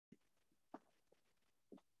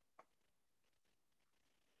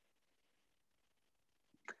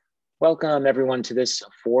Welcome everyone to this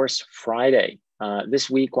Force Friday. This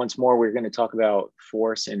week, once more, we're going to talk about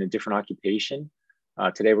force in a different occupation.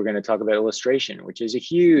 Today, we're going to talk about illustration, which is a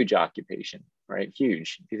huge occupation, right?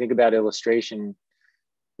 Huge. If you think about illustration,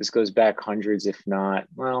 this goes back hundreds, if not,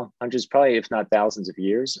 well, hundreds, probably, if not thousands of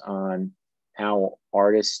years on how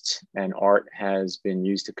artists and art has been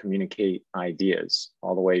used to communicate ideas,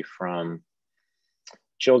 all the way from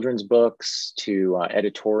children's books to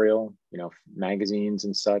editorial, magazines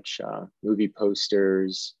and such, movie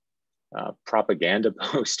posters, propaganda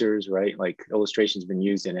posters, right? Like illustration's been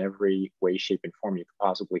used in every way, shape, and form you could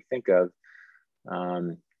possibly think of.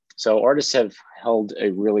 So artists have held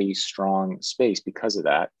a really strong space because of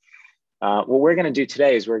that. What we're going to do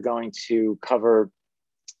today is we're going to cover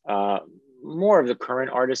more of the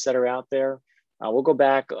current artists that are out there. We'll go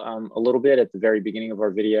back a little bit at the very beginning of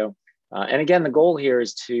our video. And again, the goal here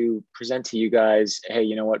is to present to you guys, hey,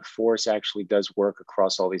 you know what, force actually does work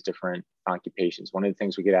across all these different occupations. One of the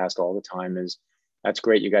things we get asked all the time is, that's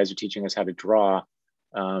great, you guys are teaching us how to draw,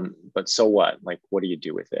 but so what? Like, what do you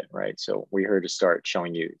do with it, right? So we're here to start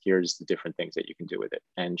showing you, here's the different things that you can do with it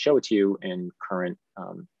and show it to you in current,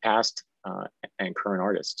 past, and current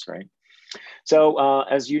artists, right? So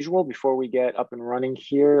as usual, before we get up and running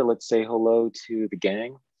here, let's say hello to the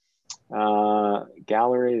gang.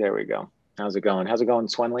 Gallery, there we go. How's it going? How's it going,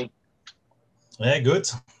 Swenley? Yeah, good.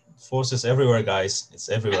 Force is everywhere, guys. It's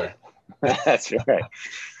everywhere. That's right.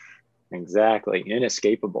 Exactly.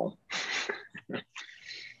 Inescapable.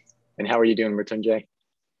 And how are you doing, Mrityunjay?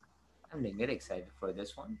 I'm doing good, excited for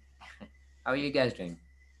this one. How are you guys doing?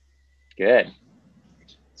 Good.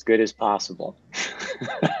 As good as possible.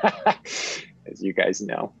 As you guys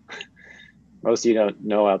know. Most of you don't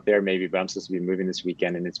know out there maybe, but I'm supposed to be moving this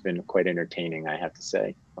weekend and it's been quite entertaining, I have to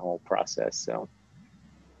say, the whole process. So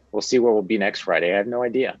we'll see where we'll be next Friday. I have no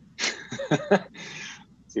idea.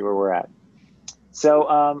 See where we're at.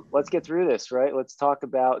 So let's get through this, right? Let's talk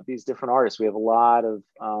about these different artists. We have a lot of,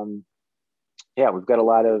 we've got a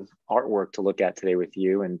lot of artwork to look at today with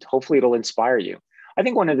you, and hopefully it'll inspire you. I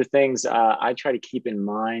think one of the things I try to keep in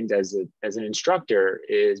mind as an instructor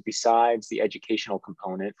is, besides the educational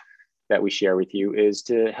component that we share with you, is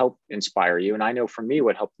to help inspire you. And I know for me,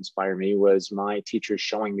 what helped inspire me was my teachers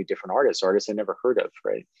showing me different artists I never heard of,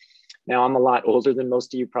 right? Now, I'm a lot older than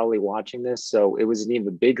most of you probably watching this, so it was an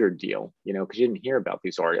even bigger deal, because you didn't hear about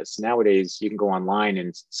these artists. Nowadays, you can go online,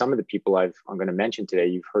 and some of the people I'm going to mention today,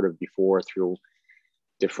 you've heard of before through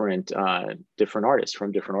different artists,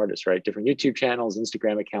 from different artists, right? Different YouTube channels,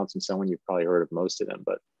 Instagram accounts, and so on. You've probably heard of most of them,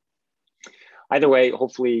 but either way,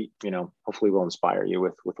 hopefully we'll inspire you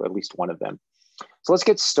with at least one of them. So let's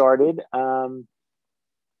get started. I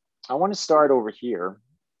want to start over here,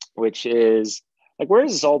 which is, like, where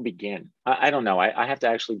does this all begin? I don't know. I have to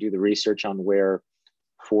actually do the research on where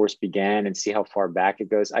force began and see how far back it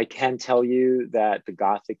goes. I can tell you that the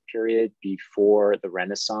Gothic period before the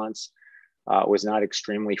Renaissance was not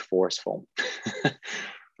extremely forceful.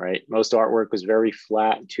 Right? Most artwork was very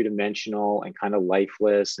flat and two-dimensional and kind of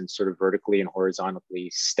lifeless and sort of vertically and horizontally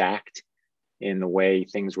stacked in the way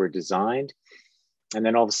things were designed. And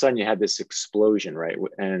then all of a sudden you had this explosion, right?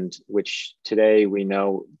 And which today we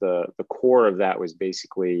know the core of that was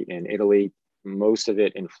basically in Italy, most of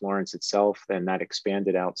it in Florence itself, and that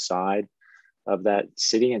expanded outside of that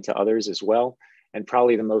city into others as well. And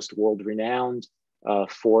probably the most world-renowned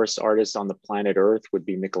force artist on the planet Earth would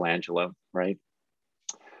be Michelangelo, right?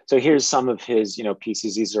 So here's some of his,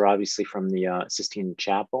 pieces. These are obviously from the Sistine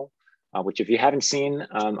Chapel, which if you haven't seen,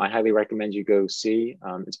 I highly recommend you go see.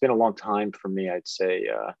 It's been a long time for me. I'd say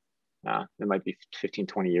it might be 15,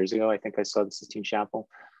 20 years ago, I think I saw the Sistine Chapel,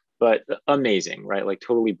 but amazing, right? Like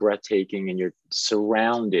totally breathtaking, and you're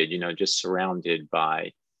surrounded, just surrounded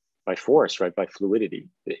by force, right? By fluidity.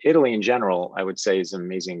 Italy in general, I would say, is an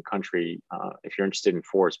amazing country if you're interested in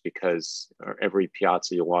force, because every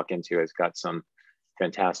piazza you walk into has got some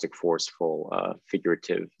fantastic, forceful,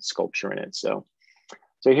 figurative sculpture in it. So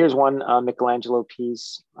here's one Michelangelo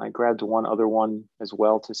piece. I grabbed one other one as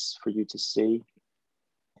well for you to see,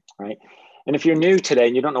 right? And if you're new today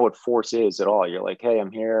and you don't know what force is at all, you're like, hey, I'm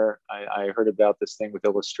here. I heard about this thing with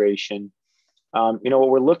illustration. What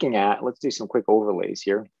we're looking at, let's do some quick overlays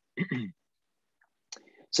here.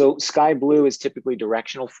 So sky blue is typically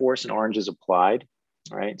directional force and orange is applied,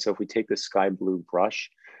 right? So if we take the sky blue brush,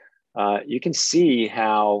 you can see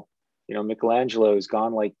how, Michelangelo has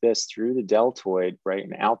gone like this through the deltoid, right,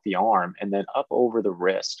 and out the arm, and then up over the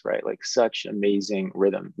wrist, right? Like such amazing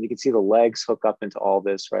rhythm. You can see the legs hook up into all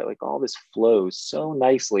this, right? Like all this flows so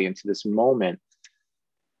nicely into this moment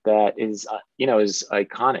that is, is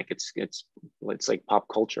iconic. It's like pop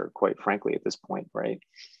culture, quite frankly, at this point, right?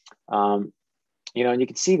 You know, and you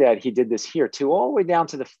can see that he did this here too, all the way down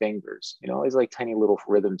to the fingers. You know, there's like tiny little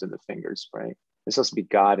rhythms in the fingers, right? This supposed to be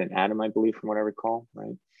God and Adam, I believe, from what I recall,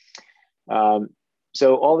 right?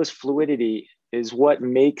 So all this fluidity is what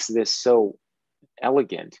makes this so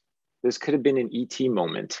elegant. This could have been an ET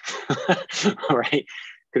moment, right?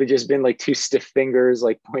 Could have just been like two stiff fingers,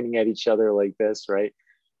 like pointing at each other like this, right?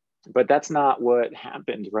 But that's not what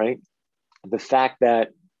happened, right? The fact that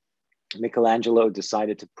Michelangelo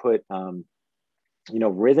decided to put, you know,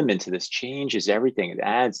 rhythm into this changes everything. It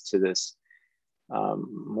adds to this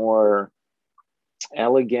more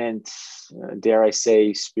elegant, dare I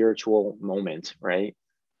say, spiritual moment, right?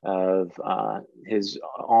 Of his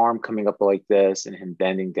arm coming up like this and him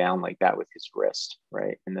bending down like that with his wrist,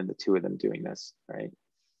 right? And then the two of them doing this, right?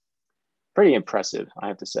 Pretty impressive, I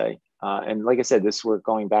have to say. And like I said, we're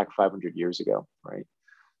going back 500 years ago, right?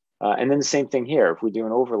 And then the same thing here. If we do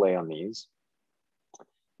an overlay on these,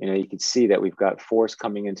 you know, you can see that we've got force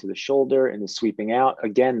coming into the shoulder and the sweeping out.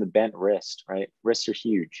 Again, the bent wrist, right? Wrists are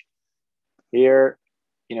huge. Here,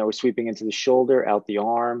 you know, we're sweeping into the shoulder, out the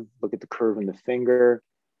arm. Look at the curve in the finger.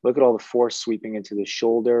 Look at all the force sweeping into the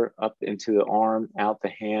shoulder, up into the arm, out the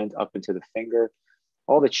hand, up into the finger.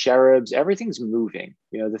 All the cherubs, everything's moving.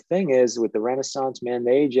 You know, the thing is with the Renaissance, man,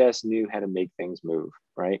 they just knew how to make things move,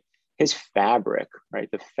 right? His fabric, right?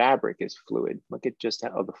 The fabric is fluid. Look at just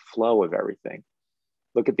how the flow of everything.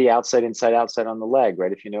 Look at the outside, inside, outside on the leg,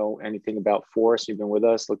 right? If you know anything about force, you've been with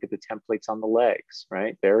us, look at the templates on the legs,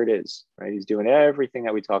 right? There it is, right? He's doing everything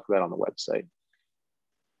that we talk about on the website,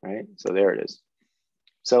 right? So there it is.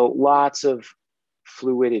 So lots of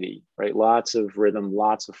fluidity, right? Lots of rhythm,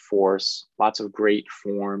 lots of force, lots of great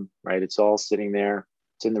form, right? It's all sitting there.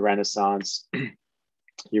 It's in the Renaissance.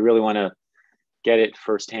 You really want to get it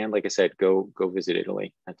firsthand. Like I said, go visit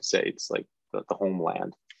Italy. I have to say, it's like the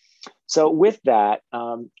homeland. So with that,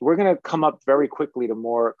 we're going to come up very quickly to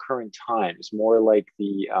more current times, more like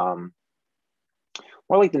the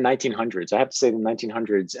 1900s. I have to say the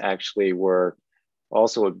 1900s actually were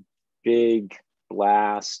also a big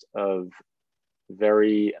blast of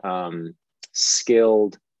very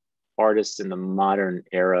skilled artists in the modern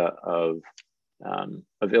era of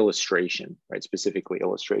illustration, right? Specifically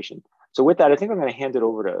illustration. So with that, I think I'm going to hand it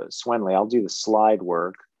over to Swenley. I'll do the slide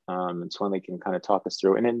work. And Swenley can kind of talk us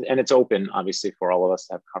through, and it's open, obviously, for all of us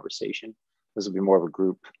to have conversation. This will be more of a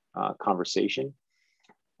group conversation.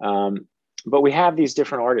 But we have these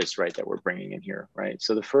different artists, right, that we're bringing in here, right?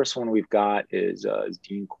 So the first one we've got is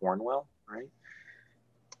Dean Cornwell, right?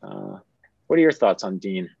 What are your thoughts on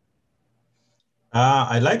Dean?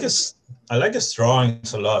 I like his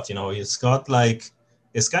drawings a lot. You know, it's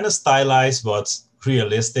kind of stylized but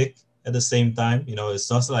realistic at the same time. You know,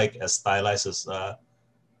 it's not like as stylized as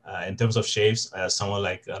in terms of shapes as someone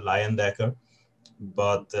like Lion Decker,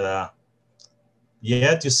 but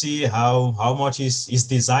yet you see how much he's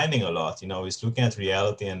designing a lot. You know, he's looking at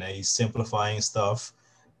reality and he's simplifying stuff.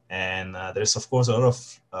 And there's of course a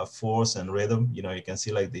lot of force and rhythm. You know, you can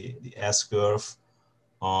see like the S curve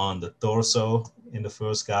on the torso in the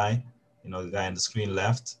first guy. You know, the guy on the screen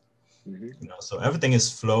left. Mm-hmm. You know, so everything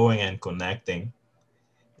is flowing and connecting.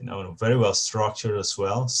 You know, very well structured as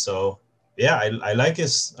well. So yeah, I like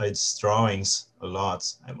his drawings a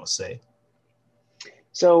lot, I must say.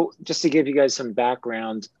 So just to give you guys some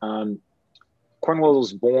background, Cornwell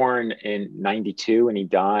was born in 92 and he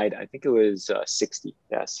died, I think it was 60.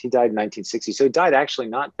 Yes, he died in 1960. So he died actually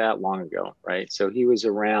not that long ago, right? So he was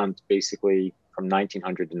around basically from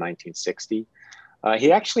 1900 to 1960.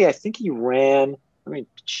 He actually, I think he ran, let me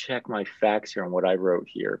check my facts here on what I wrote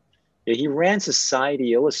here. Yeah, he ran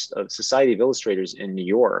Society of Illustrators in New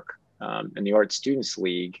York, in the Art Students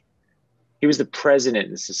League. He was the president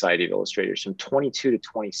in the Society of Illustrators from 22 to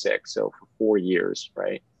 26, so for 4 years,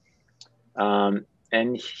 right?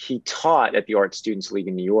 And he taught at the Art Students League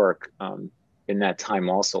in New York in that time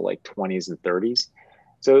also, like 20s and 30s.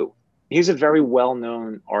 So he's a very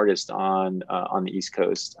well-known artist on the East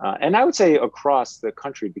Coast, and I would say across the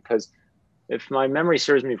country, because if my memory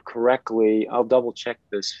serves me correctly, I'll double check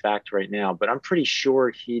this fact right now, but I'm pretty sure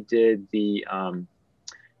he did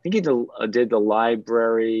I think he did the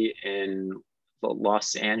library in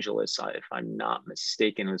Los Angeles, if I'm not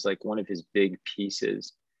mistaken. It was like one of his big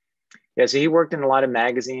pieces. Yeah, so he worked in a lot of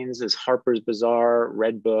magazines as Harper's Bazaar,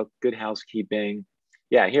 Red Book, Good Housekeeping.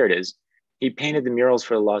 Yeah, here it is. He painted the murals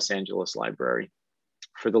for the Los Angeles Library,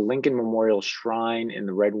 for the Lincoln Memorial Shrine in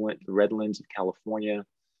the Redlands of California.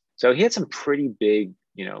 So he had some pretty big,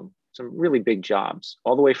 you know, some really big jobs,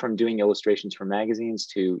 all the way from doing illustrations for magazines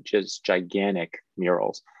to just gigantic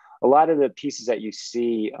murals. A lot of the pieces that you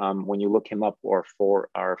see when you look him up are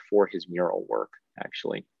for his mural work,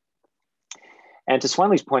 actually. And to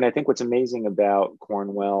Swanley's point, I think what's amazing about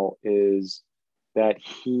Cornwell is that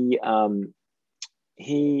he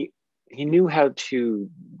knew how to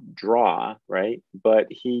draw, right? But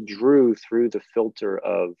he drew through the filter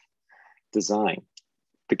of design.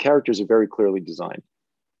 The characters are very clearly designed.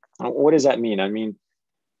 What does that mean? I mean,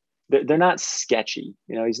 they're not sketchy.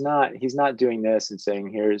 You know, he's not doing this and saying,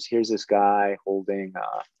 here's this guy holding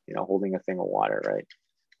holding a thing of water, right?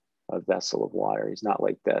 A vessel of water. He's not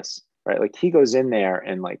like this, right? Like he goes in there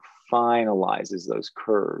and like finalizes those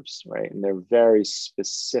curves, right? And they're very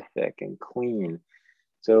specific and clean.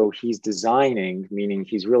 So he's designing, meaning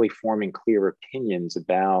he's really forming clear opinions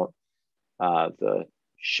about the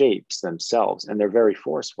shapes themselves, and they're very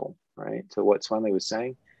forceful, right? So what Swanley was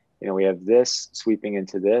saying, you know, we have this sweeping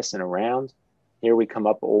into this and around. Here we come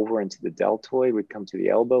up over into the deltoid, we come to the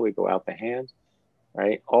elbow, we go out the hand,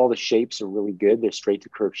 right? All the shapes are really good. They're straight to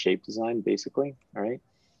curve shape design, basically, all right?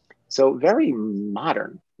 So very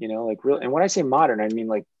modern, you know, like real. And when I say modern, I mean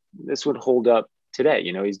like this would hold up today.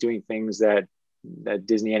 You know, he's doing things that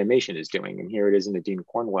Disney Animation is doing, and here it is in a Dean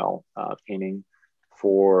Cornwell painting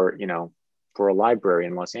for for a library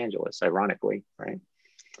in Los Angeles, ironically, right?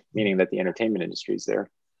 Meaning that the entertainment industry is there.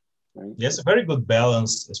 Right? Yes, a very good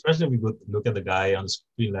balance, especially if we could look at the guy on the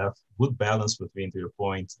screen left. Good balance between, to your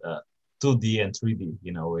point, 2D and 3D.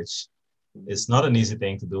 You know, which is not an easy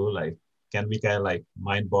thing to do. Like, can be kind of like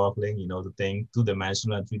mind-boggling. You know, the thing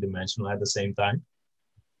two-dimensional and three-dimensional at the same time.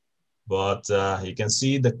 But you can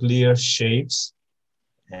see the clear shapes,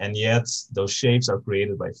 and yet those shapes are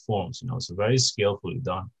created by forms. You know, so very skillfully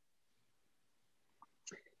done.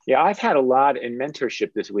 Yeah, I've had a lot in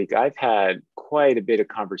mentorship this week. I've had quite a bit of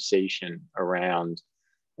conversation around,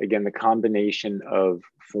 again, the combination of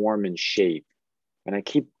form and shape. And I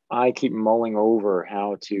keep mulling over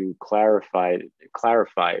how to clarify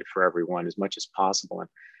it for everyone as much as possible. And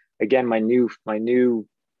again, my new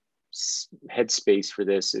headspace for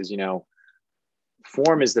this is, you know,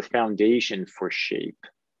 form is the foundation for shape,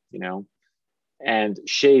 you know, and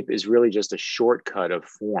shape is really just a shortcut of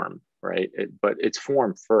form, right? But it's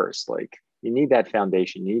form first. Like you need that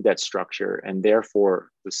foundation, you need that structure, and therefore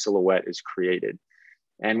the silhouette is created.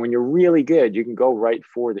 And when you're really good, you can go right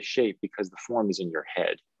for the shape because the form is in your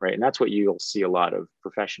head, right? And that's what you'll see a lot of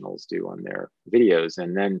professionals do on their videos.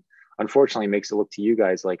 And then unfortunately it makes it look to you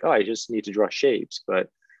guys like, oh, I just need to draw shapes. But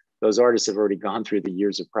those artists have already gone through the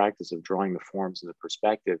years of practice of drawing the forms and the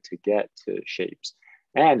perspective to get to shapes.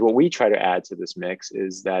 And what we try to add to this mix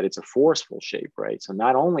is that it's a forceful shape, right? So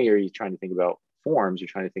not only are you trying to think about forms, you're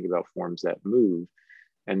trying to think about forms that move.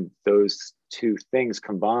 And those two things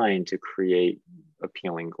combine to create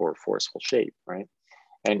appealing or forceful shape, right?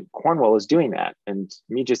 And Cornwell is doing that. And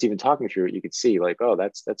me just even talking through it, you could see like, oh,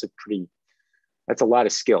 that's a lot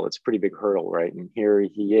of skill. It's a pretty big hurdle, right? And here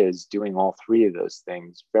he is doing all three of those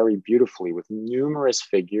things very beautifully with numerous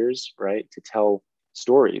figures, right, to tell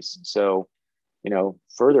stories. So, you know,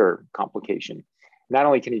 further complication. Not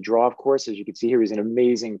only can he draw, of course, as you can see here, he's an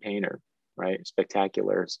amazing painter, right?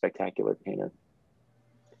 Spectacular painter.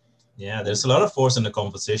 Yeah, there's a lot of force in the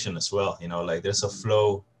composition as well. You know, like there's a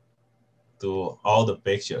flow to all the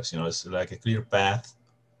pictures. You know, it's like a clear path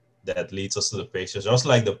that leads us to the pictures, just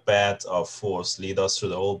like the path of force lead us through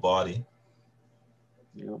the whole body.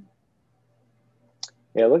 Yeah.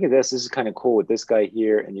 Yeah, look at this. This is kind of cool with this guy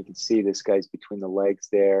here. And you can see this guy's between the legs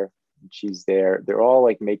there. And she's there. They're all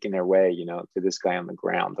like making their way, you know, to this guy on the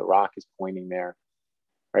ground. The rock is pointing there.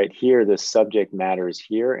 Right here, the subject matter is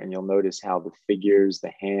here. And you'll notice how the figures,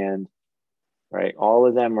 the hand, right, all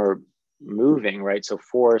of them are moving, right? So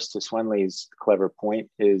force, to Swenley's clever point,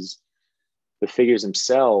 is the figures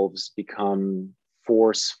themselves become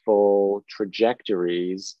forceful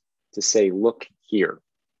trajectories to say, look here.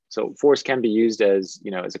 So force can be used as,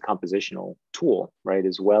 you know, as a compositional tool, right?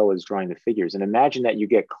 As well as drawing the figures. And imagine that you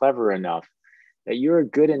get clever enough that you're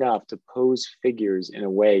good enough to pose figures in a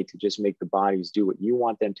way to just make the bodies do what you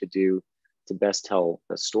want them to do to best tell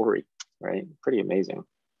the story, right? Pretty amazing.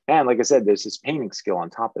 And like I said, there's this painting skill on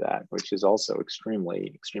top of that, which is also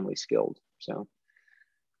extremely, extremely skilled. So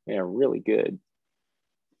yeah, really good.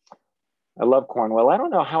 I love Cornwell. I don't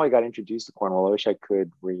know how I got introduced to Cornwell. I wish I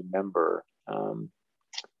could remember.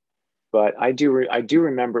 But I do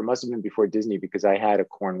remember, it must have been before Disney, because I had a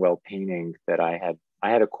Cornwell painting that I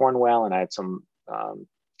had a Cornwell, and I had some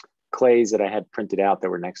clays that I had printed out that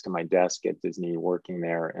were next to my desk at Disney working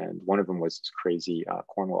there. And one of them was this crazy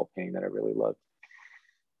Cornwell painting that I really loved.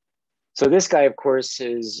 So this guy, of course,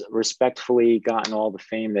 has respectfully gotten all the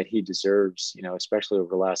fame that he deserves, you know, especially over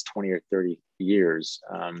the last 20 or 30 years,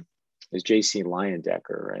 is J.C.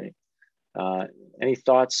 Leyendecker, right? Any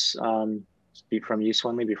thoughts from you,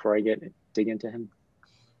 Swanley, before I get dig into him?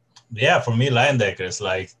 Yeah, for me, Leyendecker is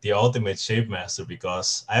like the ultimate shape master,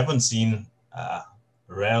 because I haven't seen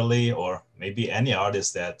rarely or maybe any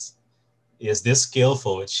artist that is this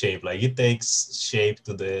skillful with shape. Like, he takes shape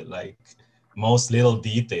to the like most little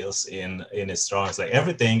details in his drawings. Like,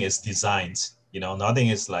 everything is designed. Nothing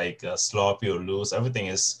is like sloppy or loose. Everything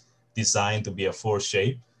is designed to be a forced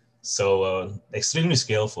shape. So extremely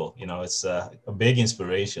skillful. It's a big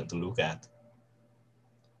inspiration to look at.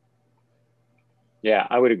 Yeah,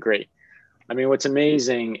 I would agree. I mean, what's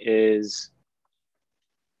amazing is,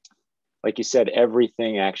 like you said,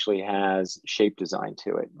 everything actually has shape design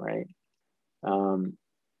to it, right?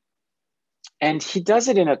 And he does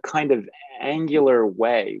it in a kind of angular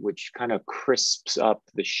way, which kind of crisps up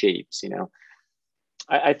the shapes.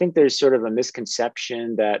 I think there's sort of a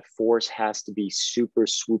misconception that force has to be super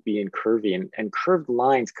swoopy and curvy, and curved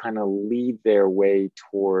lines kind of lead their way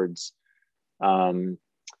towards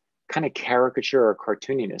kind of caricature or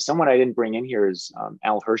cartooniness. Someone I didn't bring in here is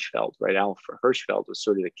Al Hirschfeld, right? Al Hirschfeld was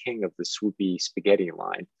sort of the king of the swoopy spaghetti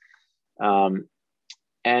line.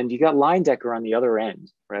 And you got Leyendecker on the other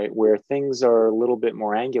end, right? Where things are a little bit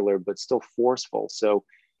more angular, but still forceful. So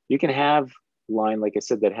you can have line, like I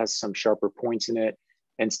said, that has some sharper points in it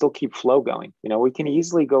and still keep flow going. We can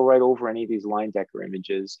easily go right over any of these Leyendecker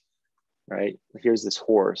images, right? Here's this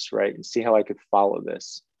horse, right? And see how I could follow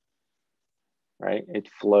this, right? It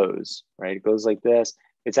flows, right? It goes like this.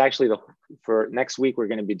 It's actually for next week, we're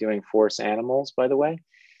going to be doing forest animals, by the way.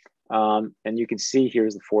 And you can see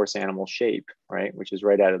here's the forest animal shape, right? Which is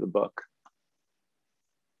right out of the book.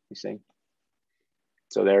 You see?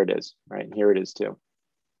 So there it is, right? Here it is too.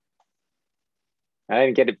 I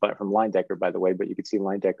didn't get it from Leyendecker, by the way, but you can see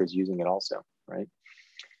Leyendecker's using it also, right?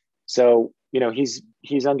 So,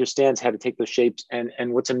 he's understands how to take those shapes.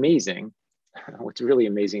 And what's amazing, what's really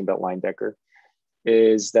amazing about Leyendecker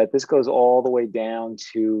is that this goes all the way down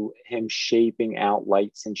to him shaping out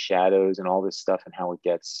lights and shadows and all this stuff and how it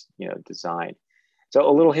gets, designed. So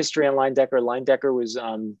a little history on Leyendecker. Leyendecker was,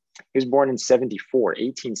 he was born in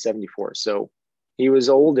 1874. So he was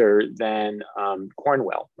older than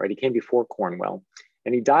Cornwell, right? He came before Cornwell,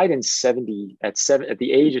 and he died at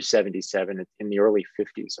the age of 77 in the early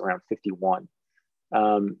 50s, around 51.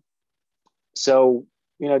 So,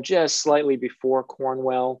 just slightly before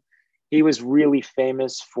Cornwell. He was really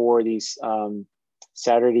famous for these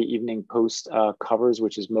Saturday Evening Post covers,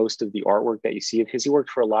 which is most of the artwork that you see of his. He worked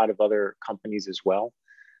for a lot of other companies as well.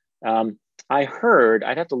 I heard,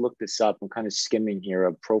 I'd have to look this up. I'm kind of skimming here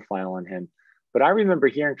a profile on him. But I remember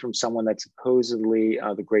hearing from someone that supposedly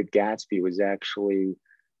The Great Gatsby was actually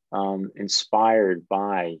inspired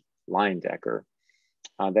by Leyendecker,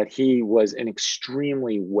 that he was an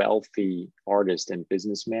extremely wealthy artist and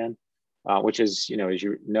businessman. Which is, as you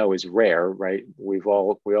know, is rare, right? We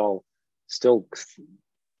all still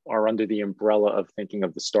are under the umbrella of thinking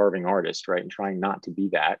of the starving artist, right? And trying not to be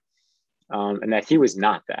that. And that he was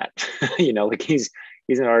not that, like he's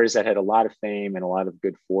an artist that had a lot of fame and a lot of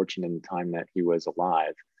good fortune in the time that he was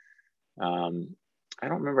alive. I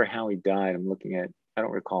don't remember how he died. I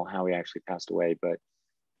don't recall how he actually passed away, but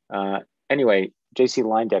anyway, J.C.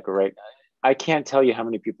 Leyendecker, right? I can't tell you how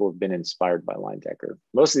many people have been inspired by Leyendecker.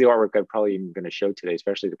 Most of the artwork I'm probably even going to show today,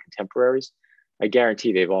 especially the contemporaries, I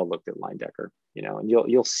guarantee they've all looked at Leyendecker, and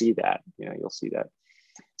you'll see that, you'll see that.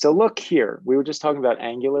 So look here, we were just talking about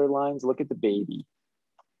angular lines. Look at the baby,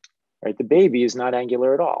 right? The baby is not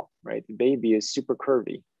angular at all, right? The baby is super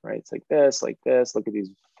curvy, right? It's like this, like this. Look at these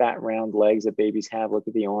fat round legs that babies have. Look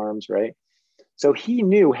at the arms, right? So he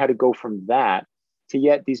knew how to go from that to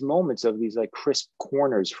yet these moments of these like crisp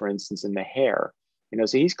corners, for instance, in the hair,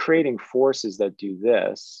 so he's creating forces that do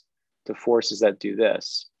this to forces that do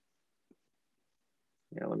this.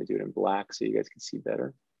 Let me do it in black so you guys can see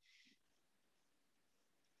better.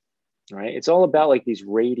 Right? It's all about like these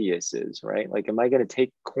radiuses, right? Like, am I going to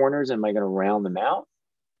take corners? Am I going to round them out?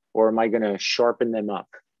 Or am I going to sharpen them up,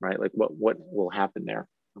 right? Like what will happen there,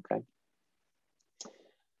 okay?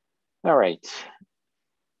 All right.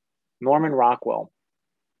 Norman Rockwell.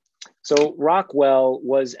 So Rockwell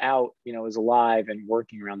was out, was alive and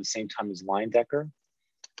working around the same time as Leyendecker.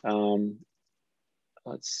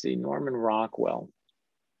 Let's see, Norman Rockwell.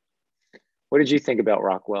 What did you think about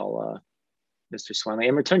Rockwell, Mr. Swanley?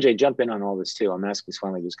 And Matunjay, jump in on all this too. I'm asking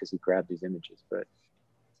Swanley just because he grabbed these images, but.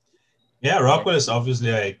 Yeah, Rockwell is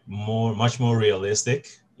obviously like much more realistic,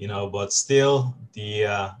 but still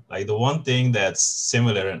the one thing that's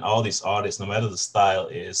similar in all these artists, no matter the style,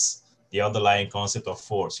 is the underlying concept of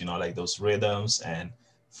force, like those rhythms and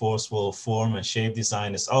forceful form and shape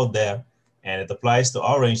design is out there. And it applies to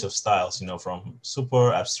our range of styles, from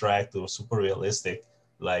super abstract to super realistic.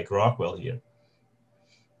 like Rockwell here.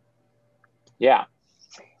 Yeah.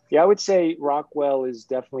 Yeah, I would say Rockwell is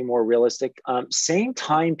definitely more realistic. Same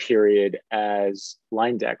time period as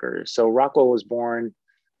Leyendecker. So Rockwell was born,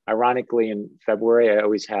 ironically, in February. I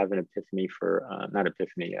always have an epiphany for, not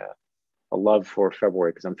epiphany, a love for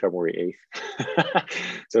February because I'm February 8th.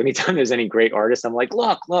 So anytime there's any great artist, I'm like,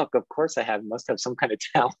 look, of course I must have some kind of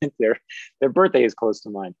talent. Their birthday is close to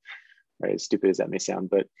mine, right? As stupid as that may sound.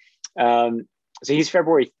 But so he's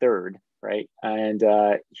February 3rd, right? And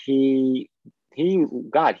he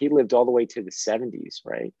lived all the way to the 70s,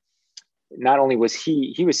 right? Not only was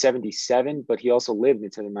he was 77, but he also lived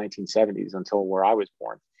into the 1970s until where I was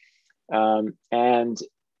born. And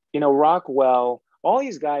Rockwell, all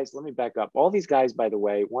these guys, let me back up. All these guys, by the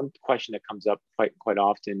way, one question that comes up quite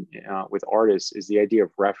often with artists is the idea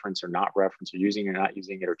of reference or not reference, or using or not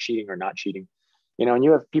using it, or cheating or not cheating. And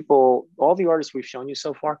you have people, all the artists we've shown you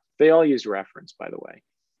so far, they all use reference, by the way,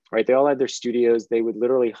 right? They all had their studios. They would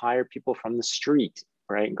literally hire people from the street,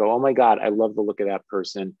 right? And go, oh my God, I love the look of that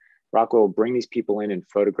person. Rockwell will bring these people in and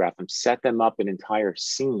photograph them, set them up in entire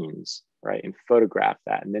scenes, right? And photograph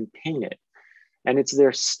that and then paint it. And it's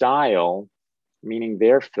their style, meaning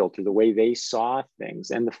their filter, the way they saw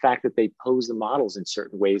things, and the fact that they pose the models in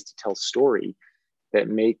certain ways to tell story that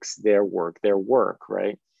makes their work,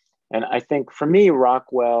 right? And I think for me,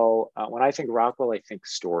 Rockwell, when I think Rockwell, I think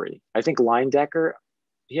story. I think Leyendecker,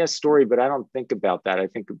 he has story, but I don't think about that. I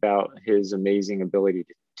think about his amazing ability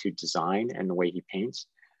to design and the way he paints.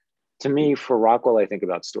 To me, for Rockwell, I think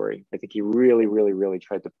about story. I think he really, really, really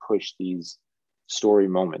tried to push these story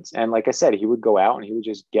moments. And like I said, he would go out and he would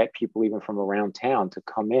just get people even from around town to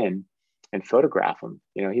come in and photograph him.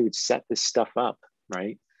 He would set this stuff up,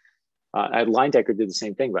 right? Leyendecker did the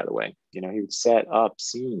same thing, by the way. He would set up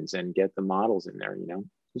scenes and get the models in there.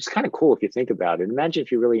 It's kind of cool if you think about it. Imagine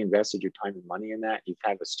if you really invested your time and money in that. You'd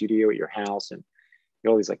have a studio at your house and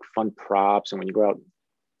all these like fun props. And when you go out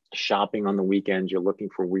shopping on the weekends, you're looking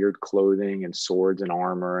for weird clothing and swords and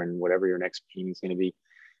armor and whatever your next painting is going to be.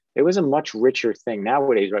 It was a much richer thing.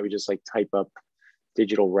 Nowadays, right? We just like type up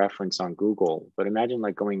digital reference on Google. But imagine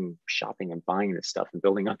like going shopping and buying this stuff and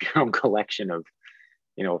building up your own collection of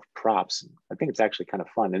props. I think it's actually kind of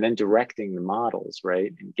fun. And then directing the models,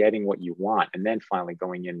 right? And getting what you want. And then finally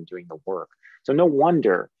going in and doing the work. So no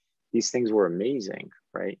wonder these things were amazing,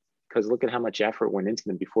 right? Because look at how much effort went into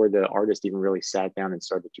them before the artist even really sat down and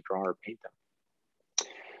started to draw or paint them.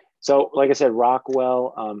 So like I said,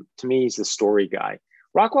 Rockwell, to me, he's the story guy.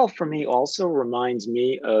 Rockwell for me also reminds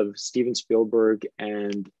me of Steven Spielberg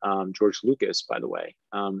and George Lucas, by the way.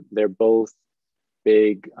 They're both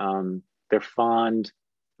big, they're fond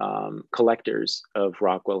collectors of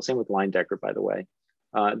Rockwell. Same with Leyendecker, by the way.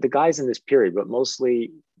 The guys in this period, but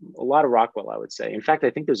mostly a lot of Rockwell, I would say. In fact, I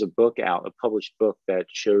think there's a book out, a published book that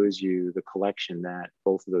shows you the collection that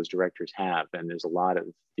both of those directors have. And there's a lot of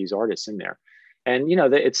these artists in there. And,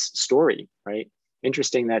 it's story, right?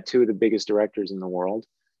 Interesting that two of the biggest directors in the world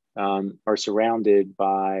are surrounded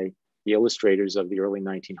by the illustrators of the early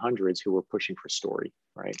 1900s who were pushing for story,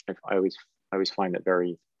 right? I always find that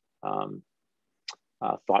very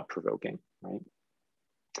thought-provoking, right?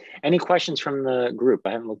 Any questions from the group?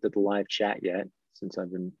 I haven't looked at the live chat yet since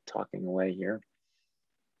I've been talking away here.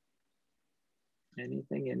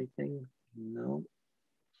 Anything? No.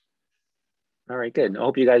 All right, good. I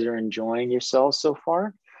hope you guys are enjoying yourselves so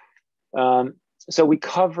far. So we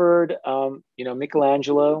covered,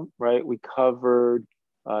 Michelangelo, right? We covered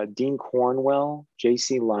Dean Cornwell,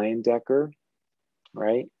 J.C. Leyendecker,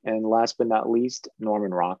 right? And last but not least,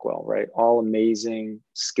 Norman Rockwell, right? All amazing,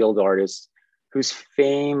 skilled artists whose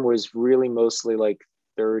fame was really mostly like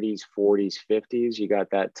 30s, 40s, 50s. You got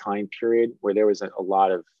that time period where there was a lot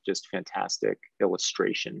of just fantastic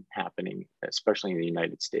illustration happening, especially in the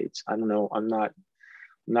United States. I don't know, I'm not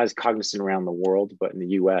as cognizant around the world, but in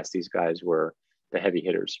the US, these guys were the heavy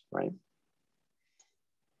hitters, right?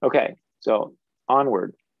 Okay, so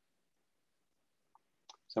onward.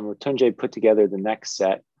 So Tunjay put together the next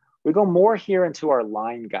set. We go more here into our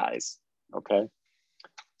line guys, okay?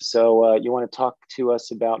 So you want to talk to us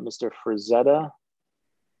about Mr. Frazetta?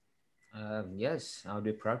 Yes, I'll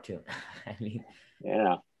be proud to. I mean,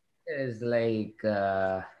 yeah, it's like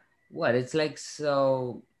it's like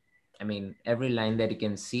so. I mean, every line that you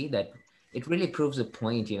can see, that it really proves a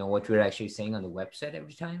point. What we're actually saying on the website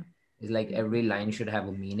every time is like every line should have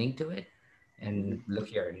a meaning to it. And look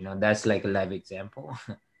here, that's like a live example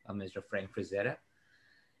of Mr. Frank Frazetta.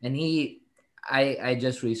 And I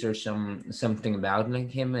just researched something about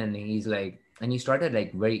like him, and he started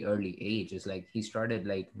like very early age. It's like he started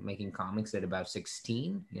like making comics at about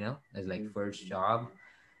 16, as like first job.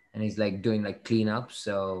 and he's like doing like cleanup.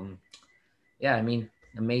 So yeah, I mean,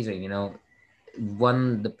 amazing.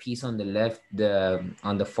 The piece on the left, the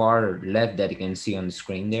on the far left that you can see on the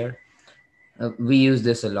screen there. We use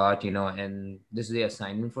this a lot, and this is the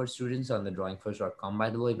assignment for students on the drawingfirst.com, by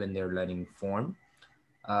the way, when they're learning form.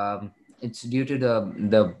 It's due to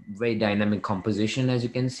the very dynamic composition. As you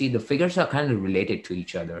can see, the figures are kind of related to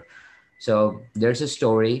each other. So there's a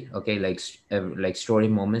story, okay, like story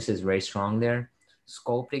moments is very strong there.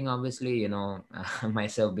 Sculpting, obviously,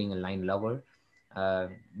 myself being a line lover,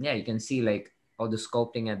 yeah, you can see like all the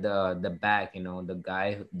sculpting at the back. The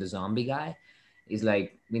guy, the zombie guy, is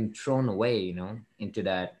like being thrown away, into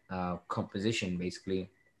that composition,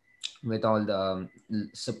 basically, with all the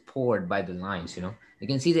support by the lines. You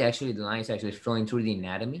can see the lines actually flowing through the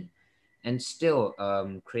anatomy, and still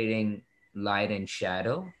creating light and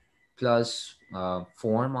shadow, plus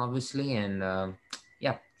form, obviously. And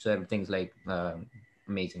yeah, so everything's like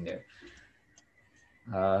amazing there.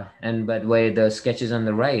 And but where the sketches on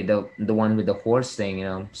the right, the one with the horse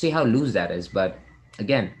thing, see how loose that is. But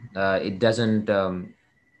again, it doesn't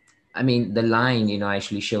I mean, the line,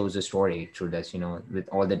 actually shows the story through this, with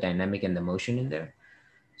all the dynamic and the motion in there.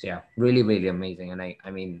 So yeah, really, really amazing. And I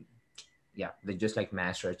mean, yeah, they just like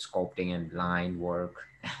master at sculpting and line work.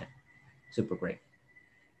 Super great.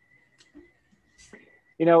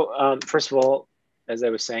 First of all, as I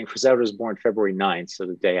was saying, Frazetta was born February 9th, so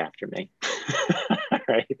the day after me.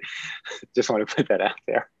 Right? Just want to put that out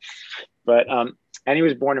there. But and he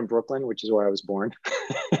was born in Brooklyn, which is where I was born.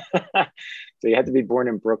 So you had to be born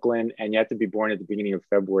in Brooklyn, and you had to be born at the beginning of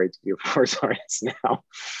February to be a force artist now.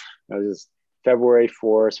 It was just February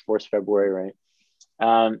 4th, February,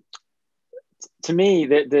 right? To me,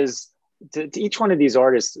 there's to each one of these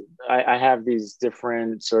artists, I have these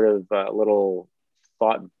different sort of little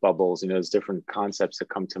thought bubbles. There's different concepts that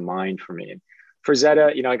come to mind for me. And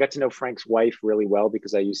Frazetta, I got to know Frank's wife really well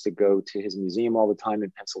because I used to go to his museum all the time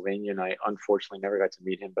in Pennsylvania, and I unfortunately never got to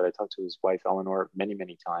meet him, but I talked to his wife, Eleanor, many,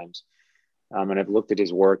 many times. And I've looked at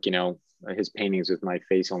his work, his paintings with my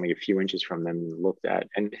face only a few inches from them looked at.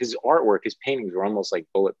 And his artwork, his paintings were almost like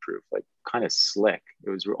bulletproof, like kind of slick. It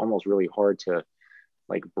was almost really hard to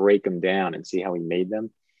like break them down and see how he made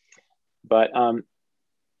them. But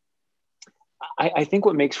I think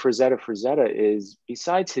what makes Frazetta is,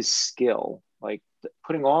 besides his skill, like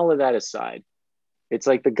putting all of that aside, it's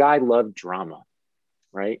like the guy loved drama,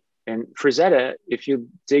 right? And Frazetta, if you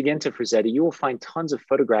dig into Frazetta, you will find tons of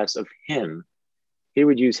photographs of him. He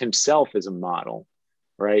would use himself as a model,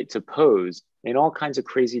 right, to pose in all kinds of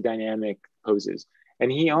crazy dynamic poses.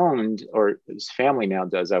 And he owned, or his family now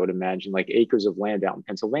does, I would imagine, like acres of land out in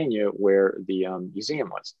Pennsylvania where the museum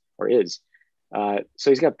was or is. So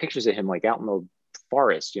he's got pictures of him like out in the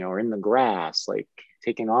forest, or in the grass, like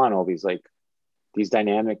taking on all these like these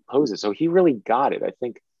dynamic poses. So he really got it. I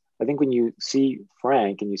think when you see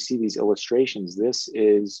Frank and you see these illustrations, this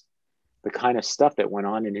is the kind of stuff that went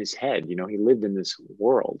on in his head. He lived in this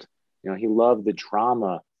world. He loved the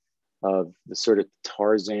drama of the sort of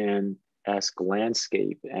Tarzan-esque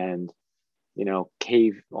landscape and,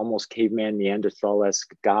 almost caveman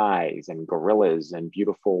Neanderthal-esque guys and gorillas and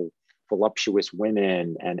beautiful, voluptuous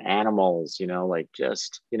women and animals, like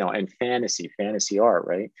just, and fantasy art,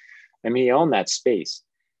 right? I mean, he owned that space.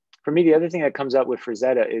 For me, the other thing that comes up with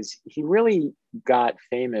Frazetta is he really got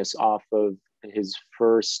famous off of his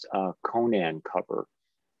first Conan cover.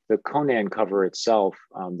 The Conan cover itself,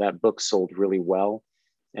 that book sold really well,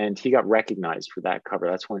 and he got recognized for that cover.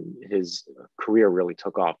 That's when his career really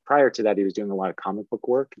took off. Prior to that, he was doing a lot of comic book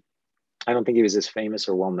work. I don't think he was as famous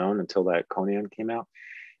or well known until that Conan came out.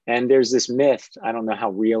 And there's this myth, I don't know how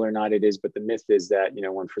real or not it is, but the myth is that,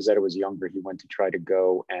 when Frazetta was younger, he went to try to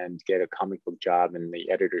go and get a comic book job. And the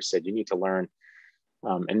editor said, you need to learn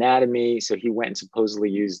anatomy. So he went and supposedly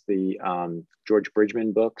used the George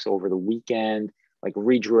Bridgman books over the weekend, like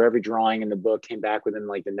redrew every drawing in the book, came back within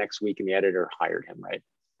like the next week, and the editor hired him, right?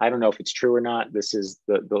 I don't know if it's true or not. This is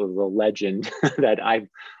the legend that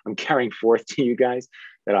I'm carrying forth to you guys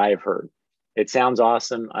that I have heard. It sounds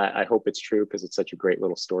awesome. I hope it's true because it's such a great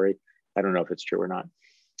little story. I don't know if it's true or not.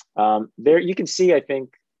 There you can see, I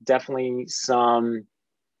think, definitely some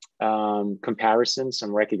comparison,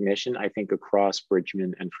 some recognition, I think, across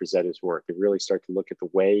Bridgman and Frazetta's work. You really start to look at the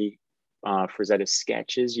way Frazetta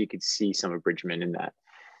sketches, you could see some of Bridgman in that.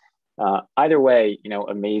 Either way,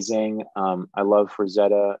 amazing. I love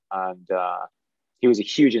Frazetta, and he was a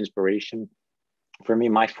huge inspiration for me.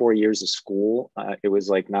 My 4 years of school, it was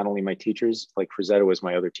like not only my teachers, like Frazetta was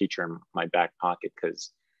my other teacher in my back pocket,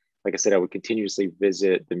 because like I said, I would continuously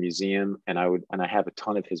visit the museum, and I have a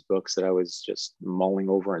ton of his books that I was just mulling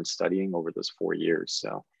over and studying over those 4 years.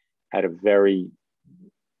 So had a very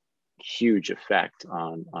huge effect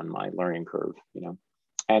on my learning curve, you know.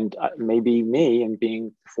 And maybe me and being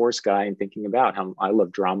the Force guy and thinking about how I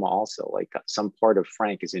love drama also, like some part of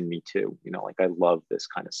Frank is in me too, you know, like I love this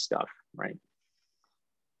kind of stuff, right?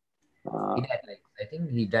 He died, like, I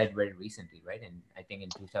think he died very recently, right? And I think in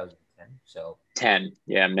 2010. So 10,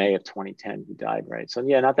 yeah, May of 2010 he died, right? So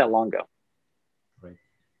yeah, not that long ago. right.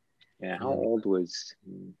 Yeah, how old was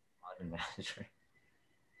Modern manager.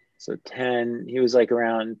 So 10, he was like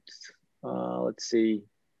around, let's see,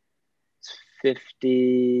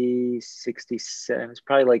 50, 67. It's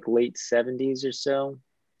probably like late 70s or so.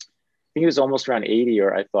 I think he was almost around 80,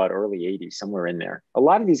 or I thought early 80s, somewhere in there. A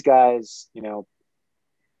lot of these guys, you know,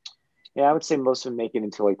 yeah, I would say most of them make it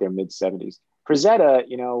into like their mid 70s. Frazetta,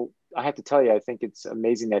 you know, I have to tell you, I think it's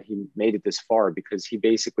amazing that he made it this far, because he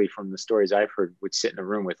basically, from the stories I've heard, would sit in a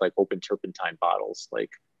room with like open turpentine bottles,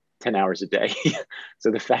 like 10 hours a day.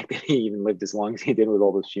 So the fact that he even lived as long as he did with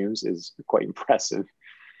all those fumes is quite impressive.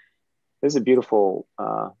 This is a beautiful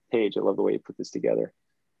page. I love the way you put this together.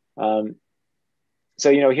 So,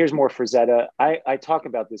 you know, here's more Frazetta. I talk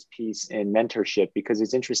about this piece in Mentorship because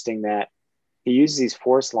it's interesting that he uses these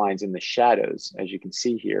force lines in the shadows, as you can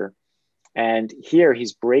see here. And here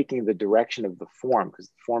he's breaking the direction of the form, because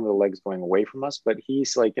the form of the leg's going away from us. But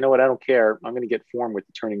he's like, you know what, I don't care. I'm going to get form with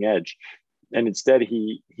the turning edge. And instead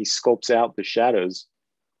he sculpts out the shadows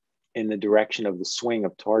in the direction of the swing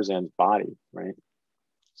of Tarzan's body, right?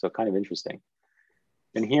 So kind of interesting.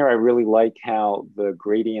 And here I really like how the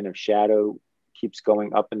gradient of shadow keeps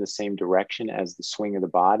going up in the same direction as the swing of the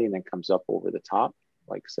body, and then comes up over the top,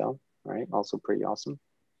 like so, right? Also pretty awesome.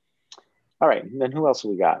 All right, and then who else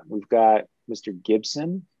we got? We've got Mr.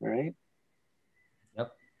 Gibson, right?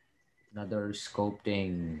 Yep. Another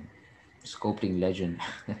sculpting legend.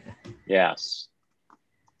 Yes.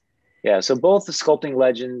 Yeah, so both the sculpting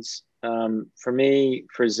legends, for me,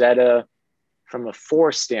 Frazetta, from a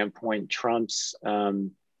force standpoint, trumps,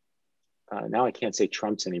 now I can't say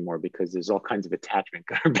trumps anymore because there's all kinds of attachment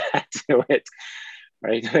going back to it,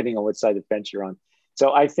 right? Depending on what side of the fence you're on.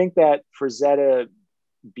 So I think that Frazetta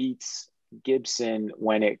beats Gibson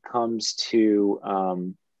when it comes to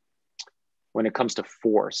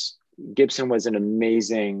force. Gibson was an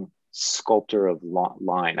amazing sculptor of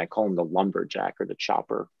line. I call him the lumberjack or the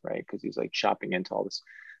chopper, right? Because he's like chopping into all this.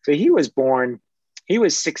 So he was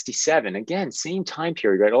 67. Again, same time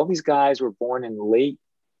period, right? All these guys were born in late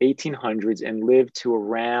 1800s and lived to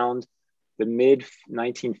around the mid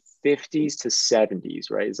 1950s to 70s,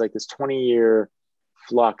 right? It's like this 20-year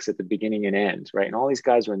flux at the beginning and end, right? And all these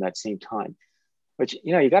guys were in that same time. Which,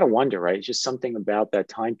 you know, you got to wonder, right? It's just something about that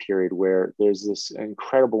time period where there's this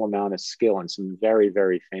incredible amount of skill, and some very,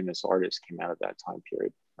 very famous artists came out of that time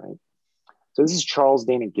period, right? So this is Charles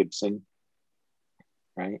Dana Gibson,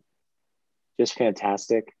 right? Just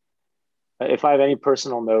fantastic. If I have any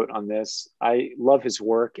personal note on this, I love his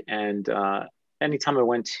work. And anytime I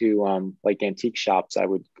went to like antique shops, I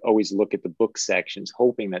would always look at the book sections,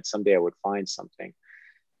 hoping that someday I would find something.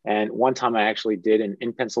 And one time I actually did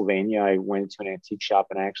in Pennsylvania, I went to an antique shop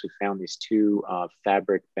and I actually found these two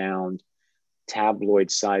fabric bound tabloid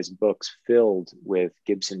sized books filled with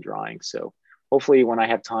Gibson drawings. So hopefully when I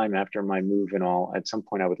have time after my move and all, at some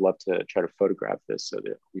point I would love to try to photograph this so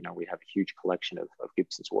that, you know, we have a huge collection of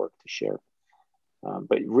Gibson's work to share.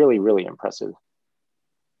 But really, really impressive.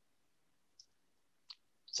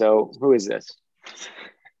 So who is this?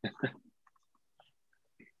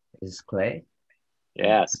 Is Clay?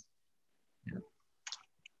 Yes.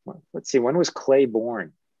 Well, let's see, when was Clay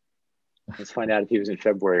born? Let's find out if he was in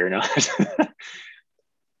February or not.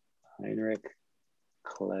 Heinrich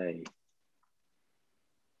Clay.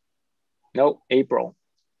 Nope, April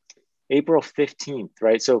 15th,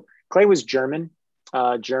 right? So Clay was German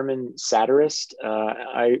satirist.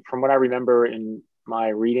 From what I remember in my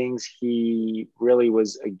readings, he really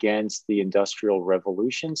was against the Industrial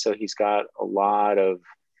Revolution. So he's got a lot of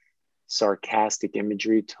sarcastic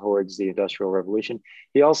imagery towards the Industrial Revolution.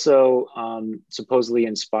 He also supposedly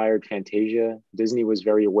inspired Fantasia. Disney was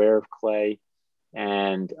very aware of Clay,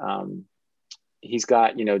 and he's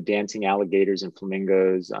got, you know, dancing alligators and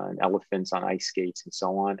flamingos and elephants on ice skates and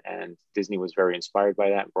so on. And Disney was very inspired by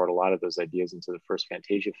that and brought a lot of those ideas into the first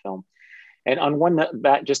Fantasia film. And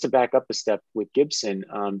on just to back up a step with Gibson,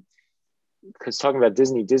 because talking about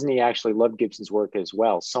Disney actually loved Gibson's work as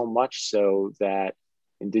well, so much so that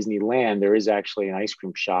in Disneyland, there is actually an ice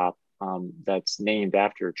cream shop that's named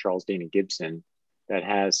after Charles Dana Gibson that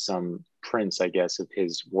has some prints, I guess, of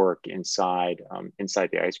his work inside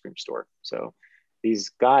the ice cream store. So these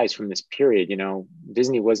guys from this period, you know,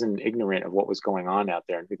 Disney wasn't ignorant of what was going on out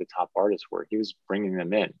there and who the top artists were. He was bringing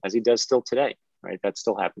them in, as he does still today, right? That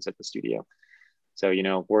still happens at the studio. So, you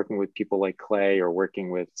know, working with people like Clay or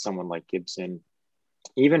working with someone like Gibson,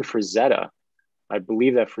 even Frazetta, I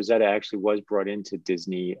believe that Frazetta actually was brought into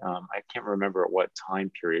Disney. I can't remember at what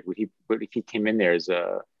time period, but he came in there as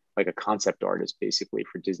a concept artist basically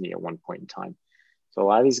for Disney at one point in time. So a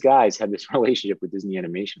lot of these guys had this relationship with Disney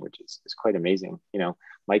Animation, which is quite amazing. You know,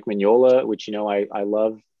 Mike Mignola, which, you know, I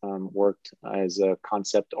love, worked as a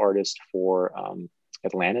concept artist for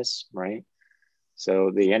Atlantis, right?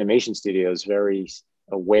 So the animation studio is very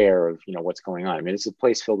aware of, you know, what's going on. I mean, it's a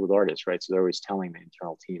place filled with artists, right? So they're always telling the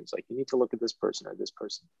internal teams, like, you need to look at this person or this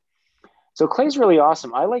person. So Clay's really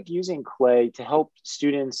awesome. I like using Clay to help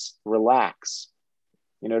students relax,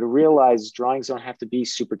 you know, to realize drawings don't have to be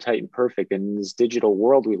super tight and perfect in this digital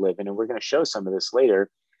world we live in. And we're going to show some of this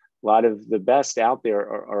later. A lot of the best out there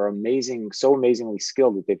are amazing, so amazingly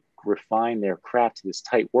skilled that they've refined their craft to this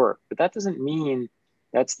tight work. But that doesn't mean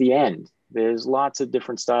that's the end. There's lots of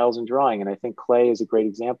different styles in drawing. And I think Clay is a great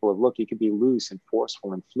example of, look, you could be loose and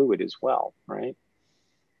forceful and fluid as well, right?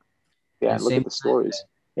 Yeah, And look same at the stories.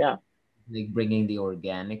 Yeah. like bringing the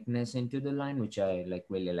organicness into the line, which I like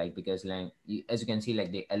really like, because like as you can see,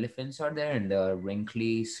 like the elephants are there and the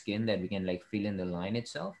wrinkly skin that we can like feel in the line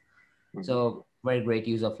itself. Mm-hmm. So very great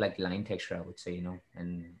use of like line texture, I would say, you know.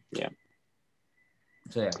 And yeah,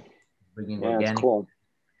 so yeah, bringing yeah, it's organic, cool.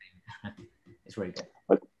 it's very good.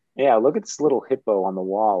 Look, yeah, look at this little hippo on the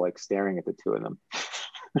wall, like staring at the two of them.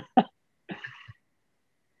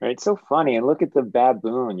 Right, so funny. And look at the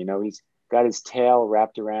baboon. You know, he's got his tail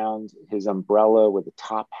wrapped around his umbrella with a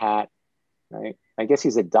top hat. Right. I guess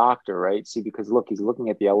he's a doctor, right? See, because look, he's looking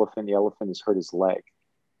at the elephant. The elephant has hurt his leg.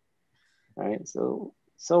 Right. So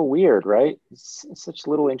weird, right? It's such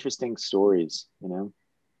little interesting stories. You know,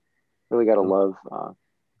 really gotta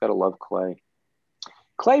love Clay.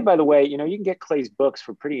 Clay, by the way, you know, you can get Clay's books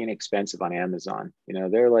for pretty inexpensive on Amazon. You know,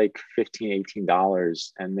 they're like $15,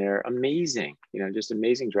 $18 and they're amazing, you know, just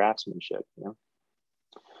amazing draftsmanship, you know.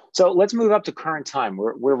 So let's move up to current time.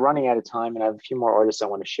 We're running out of time and I have a few more artists I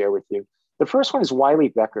want to share with you. The first one is Wiley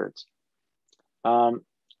Beckert.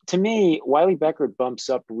 To me, Wiley Beckert bumps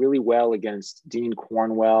up really well against Dean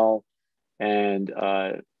Cornwell and,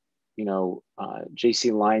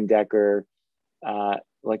 J.C. Leyendecker,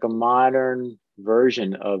 like a modern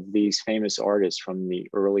version of these famous artists from the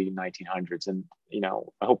early 1900s. And, you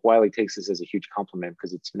know, I hope Wiley takes this as a huge compliment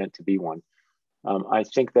because it's meant to be one. I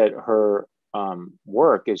think that her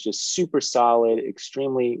work is just super solid,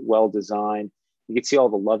 extremely well designed. You can see all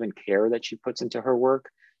the love and care that she puts into her work.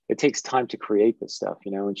 It takes time to create this stuff,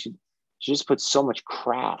 you know, and she just puts so much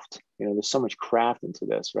craft, you know, there's so much craft into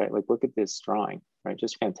this, right? Like, look at this drawing, right?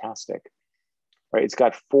 Just fantastic. Right, it's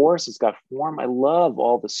got force, it's got form. I love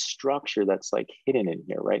all the structure that's like hidden in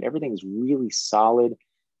here, right? Everything is really solid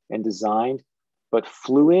and designed, but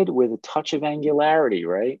fluid with a touch of angularity,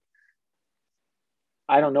 right?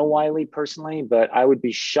 I don't know Wiley personally, but I would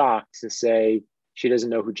be shocked to say she doesn't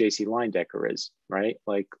know who J.C. Leyendecker is, right?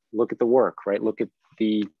 Like, look at the work, right? Look at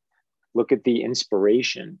the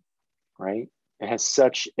inspiration, right? It has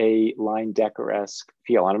such a Leyendecker-esque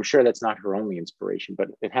feel. And I'm sure that's not her only inspiration, but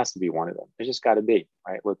it has to be one of them. It's just got to be,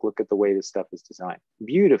 right? Look at the way this stuff is designed.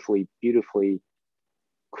 Beautifully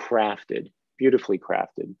crafted,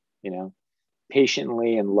 you know,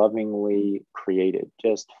 patiently and lovingly created.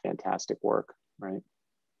 Just fantastic work, right?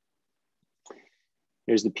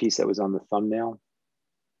 Here's the piece that was on the thumbnail,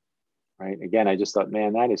 right? Again, I just thought,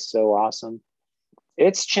 man, that is so awesome.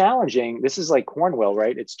 It's challenging. This is like Cornwell,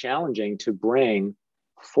 right? It's challenging to bring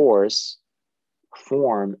force,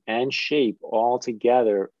 form, and shape all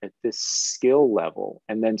together at this skill level,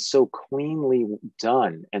 and then so cleanly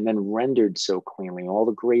done, and then rendered so cleanly. All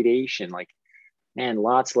the gradation, like, man,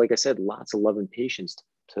 like I said, lots of love and patience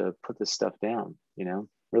to put this stuff down, you know,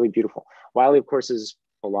 really beautiful. Wiley, of course, is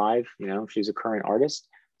alive, you know, she's a current artist.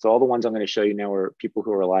 So all the ones I'm going to show you now are people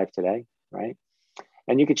who are alive today, right?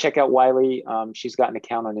 And you can check out Wiley. She's got an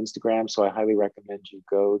account on Instagram, so I highly recommend you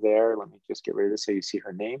go there. Let me just get rid of this so you see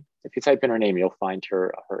her name. If you type in her name, you'll find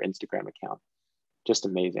her Instagram account. Just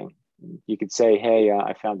amazing. You could say, hey,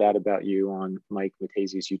 I found out about you on Mike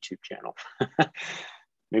Mattesi's YouTube channel.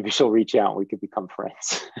 Maybe she'll reach out and we could become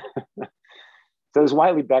friends. So there's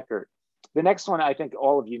Wiley Beckert. The next one I think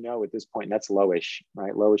all of you know at this point, and that's Loish,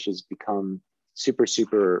 right? Loish has become super,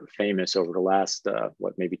 super famous over the last,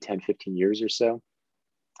 maybe 10, 15 years or so.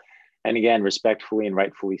 And again, respectfully and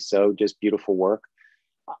rightfully so, just beautiful work.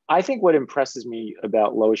 I think what impresses me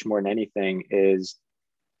about Loish more than anything is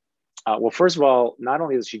Well, first of all, not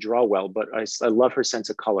only does she draw well, but I love her sense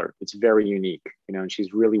of color. It's very unique, you know, and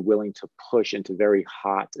she's really willing to push into very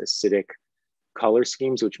hot, acidic color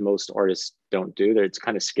schemes, which most artists don't do. It's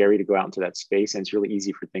kind of scary to go out into that space, and it's really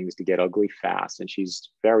easy for things to get ugly fast. And she's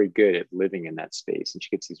very good at living in that space, and she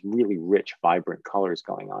gets these really rich, vibrant colors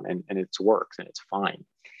going on, and it works, and it's fine.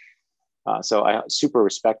 So I super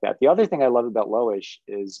respect that. The other thing I love about Loish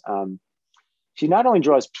is she not only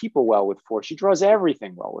draws people well with force, she draws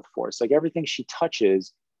everything well with force. Like everything she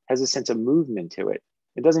touches has a sense of movement to it.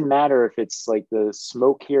 It doesn't matter if it's like the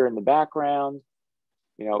smoke here in the background,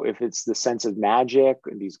 you know, if it's the sense of magic,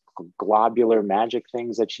 these globular magic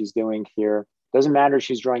things that she's doing here. It doesn't matter if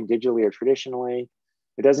she's drawing digitally or traditionally.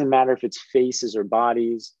 It doesn't matter if it's faces or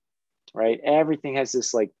bodies, right? Everything has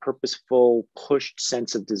this like purposeful, pushed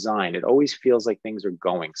sense of design. It always feels like things are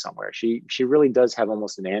going somewhere. She really does have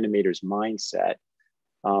almost an animator's mindset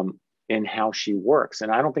in how she works.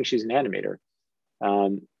 And I don't think she's an animator,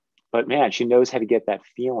 but man, she knows how to get that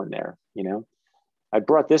feel in there, you know? I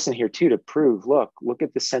brought this in here too to prove, look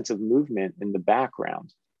at the sense of movement in the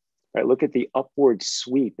background, right? Look at the upward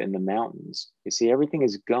sweep in the mountains. You see, everything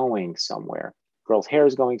is going somewhere. Girl's hair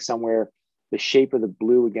is going somewhere. The shape of the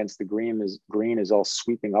blue against the green is all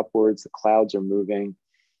sweeping upwards. The clouds are moving.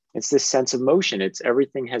 It's this sense of motion. It's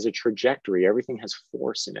everything has a trajectory. Everything has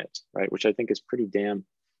force in it, right? Which I think is pretty damn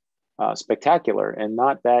spectacular and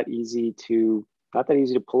not that easy to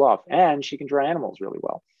pull off. And she can draw animals really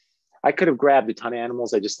well. I could have grabbed a ton of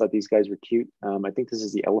animals. I just thought these guys were cute. I think this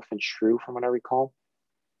is the elephant shrew from what I recall.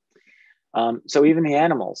 So even the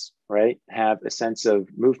animals, right, have a sense of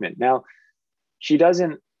movement. Now, she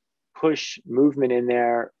doesn't push movement in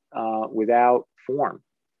there without form,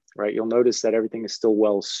 right? You'll notice that everything is still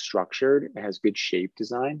well structured. It has good shape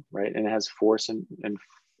design, right? And it has force and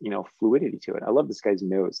you know, fluidity to it. I love this guy's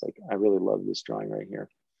nose. Like, I really love this drawing right here,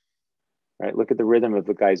 right? Look at the rhythm of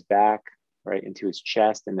the guy's back, right, into his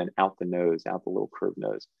chest, and then out the nose, out the little curved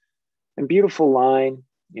nose. And beautiful line,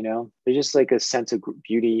 you know, there's just like a sense of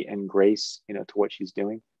beauty and grace, you know, to what she's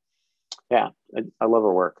doing. Yeah, I love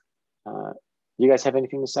her work. You guys have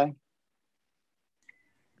anything to say?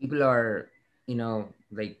 People are, you know,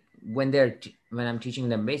 like when when I'm teaching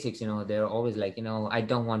them basics, you know, they're always like, you know, I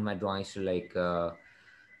don't want my drawings to like,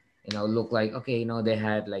 you know, look like, okay, you know, they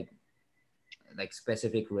had like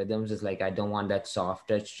specific rhythms. Is like, I don't want that soft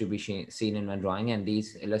touch to be seen in my drawing. And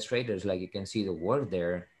these illustrators, like you can see the work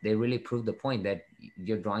there, they really prove the point that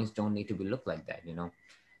your drawings don't need to be look like that, you know.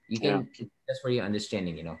 You can, Yeah. just for your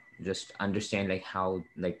understanding, you know, just understand like how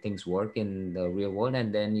like things work in the real world,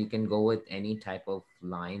 and then you can go with any type of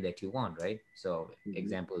line that you want, right? So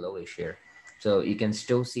example Loish here, so you can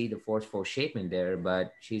still see the forceful shape in there,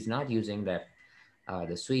 but she's not using that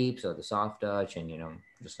the sweeps or the soft touch, and you know,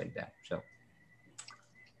 just like that. So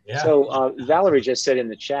Yeah. So Valerie just said in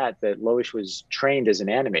the chat that Loish was trained as an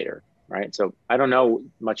animator, right? So I don't know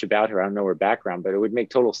much about her. I don't know her background, but it would make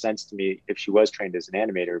total sense to me if she was trained as an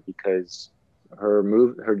animator, because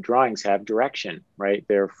her drawings have direction, right?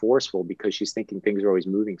 They're forceful because she's thinking things are always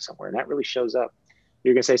moving somewhere, and that really shows up.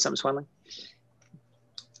 You're gonna say something, Swanley?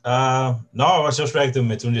 No, I was just reacting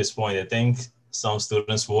to Metunji's point. I think some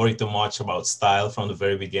students worry too much about style from the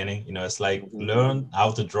very beginning. You know, it's like learn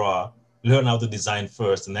how to draw, learn how to design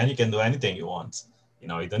first, and then you can do anything you want. You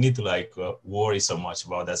know, you don't need to like worry so much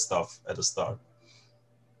about that stuff at the start.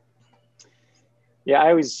 Yeah,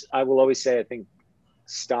 I will always say I think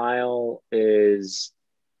style is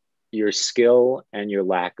your skill and your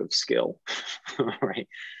lack of skill, right?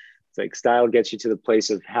 It's like style gets you to the place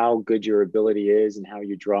of how good your ability is and how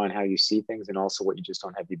you draw and how you see things, and also what you just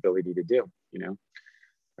don't have the ability to do, you know?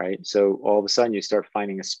 Right. So all of a sudden you start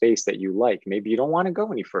finding a space that you like. Maybe you don't want to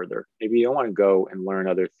go any further. Maybe you don't want to go and learn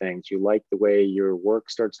other things. You like the way your work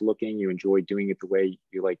starts looking. You enjoy doing it the way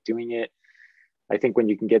you like doing it. I think when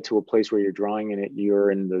you can get to a place where you're drawing in it, you're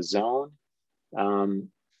in the zone.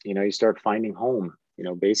 You know, you start finding home, you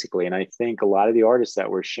know, basically. And I think a lot of the artists that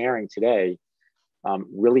we're sharing today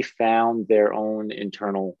really found their own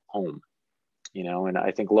internal home, you know, and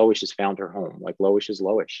I think Loish has found her home. Like Loish is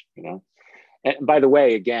Loish, you know. And by the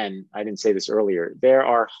way, again, I didn't say this earlier, there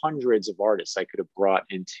are hundreds of artists I could have brought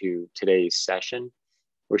into today's session.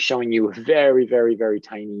 We're showing you a very, very, very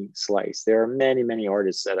tiny slice. There are many, many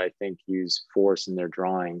artists that I think use force in their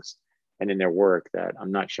drawings and in their work that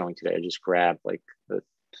I'm not showing today. I just grabbed like the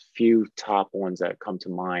few top ones that come to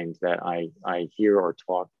mind that I hear or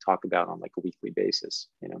talk about on like a weekly basis,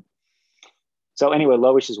 you know. So anyway,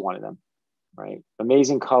 Loish is one of them, right?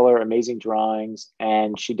 Amazing color, amazing drawings,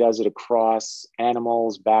 and she does it across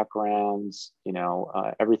animals, backgrounds, you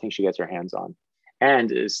know, everything she gets her hands on.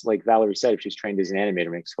 And is like Valerie said, if she's trained as an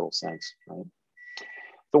animator, makes total sense, right?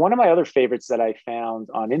 So one of my other favorites that I found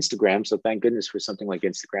on Instagram, so thank goodness for something like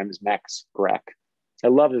Instagram, is Max Grech. I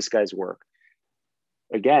love this guy's work.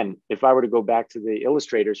 Again, if I were to go back to the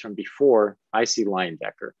illustrators from before, I see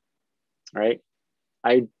Leyendecker, right?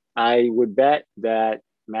 I would bet that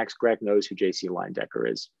Max Grech knows who JC Leyendecker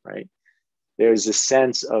is, right? There's a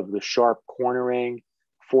sense of the sharp cornering,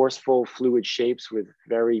 forceful fluid shapes with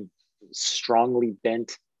very strongly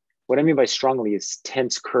bent. What I mean by strongly is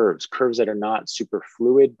tense curves, curves that are not super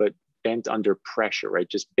fluid, but bent under pressure, right?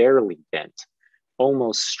 Just barely bent,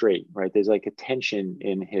 almost straight, right? There's like a tension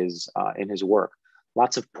in his work.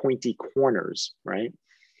 Lots of pointy corners, right?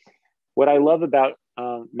 What I love about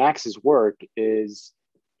Max's work is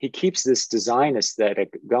he keeps this design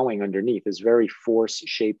aesthetic going underneath, this very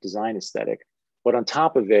force-shaped design aesthetic. But on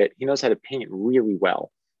top of it, he knows how to paint really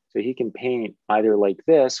well. So he can paint either like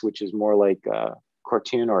this, which is more like a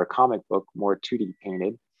cartoon or a comic book, more 2D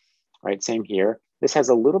painted, right? Same here. This has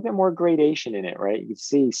a little bit more gradation in it, right? You can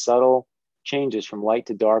see subtle changes from light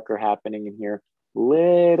to darker happening in here,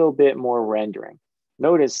 little bit more rendering.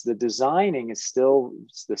 Notice the designing is still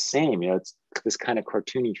the same, it's this kind of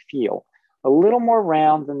cartoony feel. A little more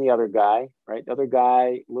round than the other guy, right? The other guy,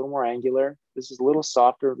 a little more angular. This is a little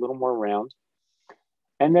softer, a little more round.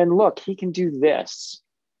 And then look, he can do this.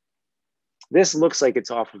 This looks like it's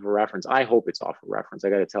off of a reference. I hope it's off a reference, I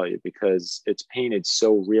got to tell you, because it's painted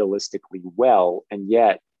so realistically well, and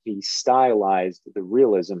yet he stylized the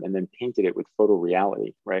realism and then painted it with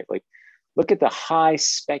photoreality, right? Like, look at the high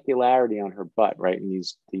specularity on her butt, right? In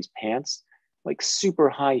these pants, like super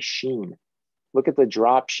high sheen. Look at the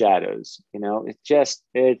drop shadows,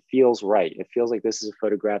 it feels right. It feels like this is a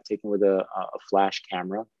photograph taken with a flash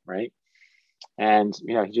camera, right? And,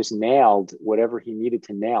 he just nailed whatever he needed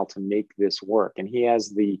to nail to make this work. And he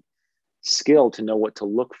has the skill to know what to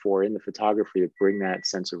look for in the photography to bring that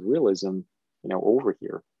sense of realism, over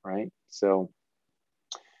here, right? So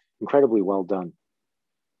incredibly well done.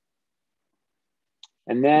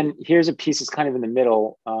 And then here's a piece that's kind of in the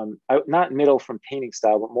middle, not middle from painting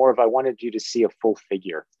style, but more of I wanted you to see a full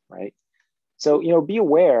figure, right? So, be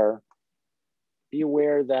aware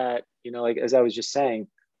that, like, as I was just saying,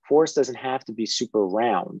 force doesn't have to be super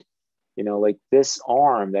round. Like this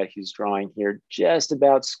arm that he's drawing here just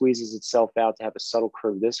about squeezes itself out to have a subtle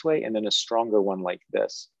curve this way and then a stronger one like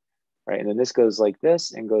this, right? And then this goes like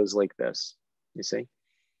this and goes like this, you see?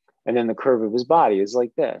 And then the curve of his body is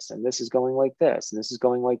like this, and this is going like this, and this is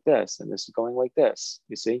going like this, and this is going like this,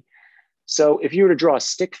 you see? So if you were to draw a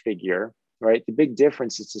stick figure, right, the big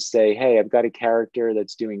difference is to say, hey, I've got a character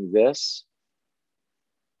that's doing this,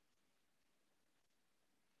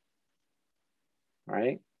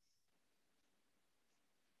 right?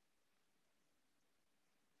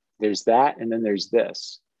 There's that, and then there's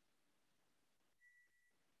this.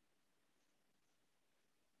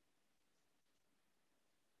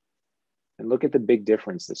 And look at the big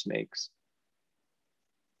difference this makes.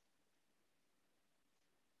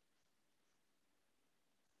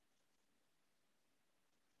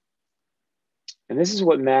 And this is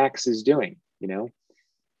what Max is doing,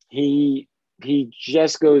 He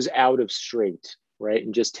just goes out of straight, right?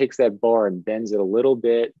 And just takes that bar and bends it a little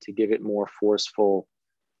bit to give it more forceful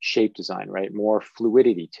shape design, right? More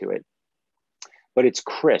fluidity to it. But it's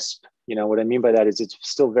crisp. What I mean by that is it's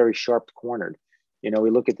still very sharp cornered. We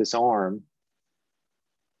look at this arm.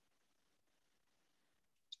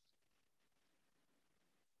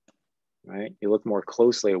 Right? You look more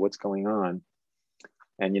closely at what's going on.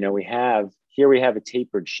 And, we have a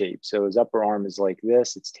tapered shape. So his upper arm is like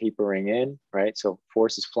this, it's tapering in, right? So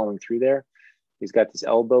force is flowing through there. He's got this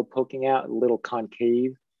elbow poking out, a little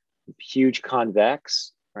concave, huge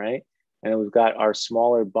convex, right? And then we've got our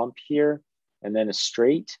smaller bump here, and then a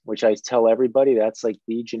straight, which I tell everybody that's like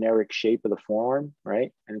the generic shape of the forearm,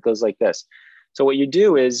 right? And it goes like this. So what you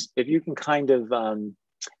do is, if you can kind of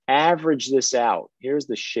average this out, here's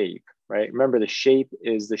the shape, right? Remember, the shape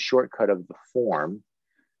is the shortcut of the form,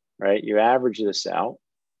 right? You average this out.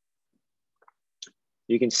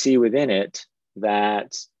 You can see within it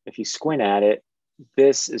that if you squint at it,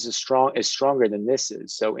 this is stronger than this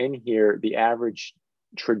is. So in here, the average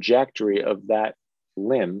trajectory of that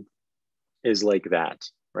limb is like that,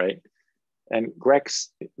 right? And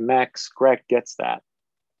Max Grech gets that,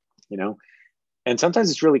 and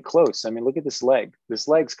sometimes it's really close. I mean, look at this leg. This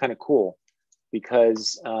leg's kind of cool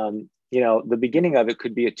because, the beginning of it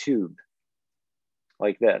could be a tube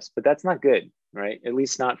like this, but that's not good, right? At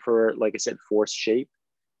least not for, like I said, forced shape.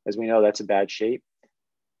 As we know, that's a bad shape.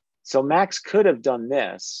 So Max could have done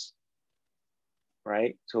this,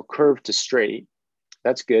 right? So curved to straight,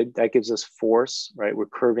 That's good. That gives us force, right? We're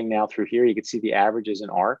curving now through here. You can see the average is an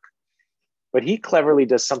arc. But he cleverly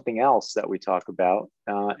does something else that we talk about,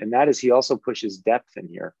 and that is he also pushes depth in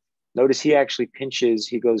here. Notice he actually pinches,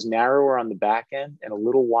 he goes narrower on the back end and a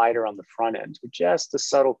little wider on the front end, with just a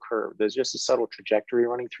subtle curve. There's just a subtle trajectory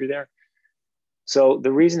running through there. So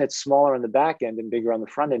the reason it's smaller on the back end and bigger on the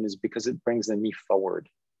front end is because it brings the knee forward,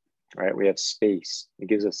 right? We have space, it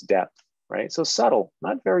gives us depth, right? So subtle,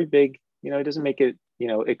 not very big, you know, it doesn't make it, you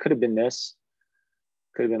know, it could have been this,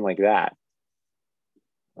 could have been like that,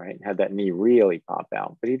 right? Had that knee really pop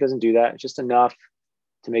out, but he doesn't do that. It's just enough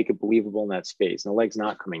to make it believable in that space. And the leg's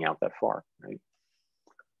not coming out that far, right?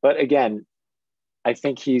 But again, I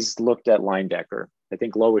think he's looked at Leyendecker. I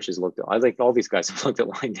think Lowish has looked at, I think all these guys have looked at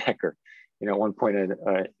Leyendecker, you know, at one point,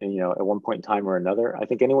 you know, at one point in time or another. I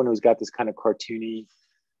think anyone who's got this kind of cartoony,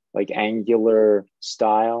 like angular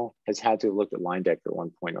style has had to have looked at Leyendecker at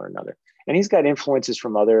one point or another. And he's got influences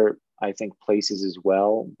from other, I think, places as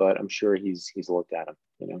well, but I'm sure he's looked at them,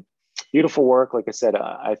 you know. Beautiful work. Like I said,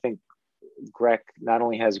 I think Greg not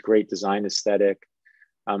only has great design aesthetic,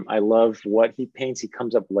 I love what he paints. He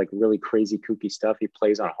comes up with like really crazy, kooky stuff. He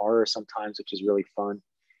plays on horror sometimes, which is really fun.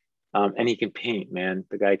 And he can paint, man.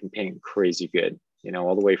 The guy can paint crazy good, you know,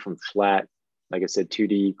 all the way from flat, like I said,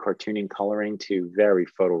 2D cartooning coloring to very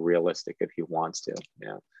photorealistic if he wants to, you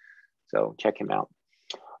know. So check him out.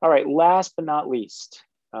 All right, last but not least,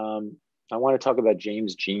 I want to talk about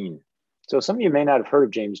James Jean. So some of you may not have heard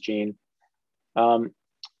of James Jean.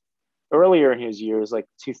 Earlier in his years, like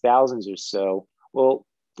 2000s or so, well,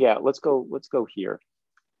 yeah, let's go here.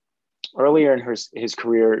 Earlier in his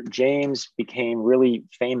career, James became really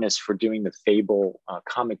famous for doing the Fable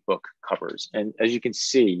comic book covers. And as you can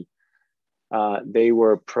see, they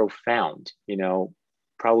were profound, you know,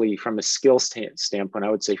 probably from a skill standpoint,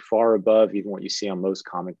 I would say far above even what you see on most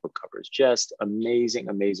comic book covers. Just amazing,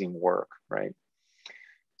 amazing work, right?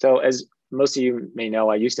 So as most of you may know,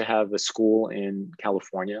 I used to have a school in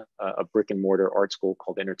California, a brick and mortar art school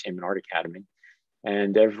called Entertainment Art Academy.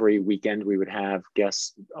 And every weekend we would have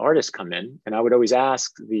guest artists come in, and I would always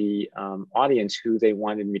ask the audience who they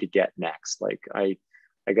wanted me to get next. Like I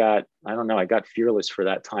got fearless for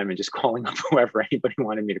that time and just calling up whoever anybody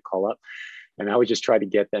wanted me to call up. And I would just try to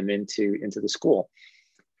get them into the school.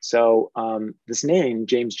 So this name,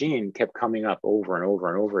 James Jean, kept coming up over and over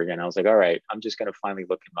and over again. I was like, all right, I'm just going to finally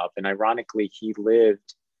look him up. And ironically, he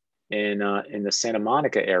lived in the Santa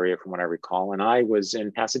Monica area, from what I recall, and I was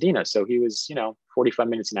in Pasadena. So he was, you know, 45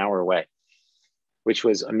 minutes, an hour away, which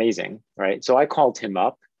was amazing, right? So I called him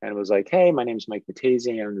up and was like, hey, my name's Mike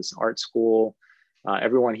Mattesi. I'm in this art school.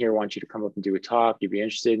 Everyone here wants you to come up and do a talk. You'd be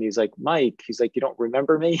interested. And he's like, Mike, he's like, you don't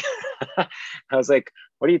remember me? I was like,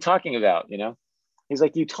 what are you talking about? You know, he's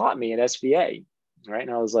like, you taught me at SVA, right?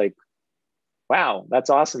 And I was like, wow, that's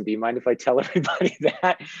awesome. Do you mind if I tell everybody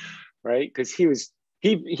that? Right? Because he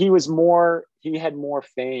had more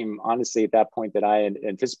fame, honestly, at that point that I had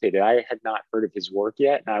anticipated. I had not heard of his work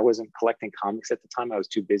yet, and I wasn't collecting comics at the time. I was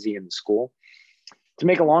too busy in the school. To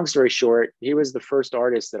make a long story short, he was the first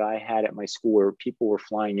artist that I had at my school where people were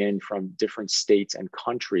flying in from different states and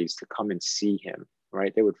countries to come and see him,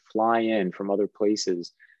 right? They would fly in from other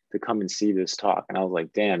places to come and see this talk. And I was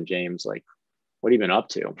like, damn, James, like, what have you been up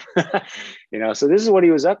to? You know, so this is what he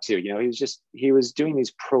was up to. You know, he was doing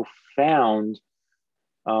these profound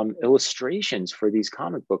illustrations for these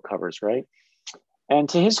comic book covers, right? And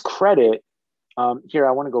to his credit, here,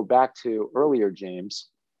 I want to go back to earlier, James.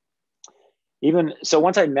 Even so,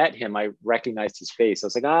 once I met him, I recognized his face. I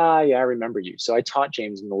was like, yeah, I remember you. So I taught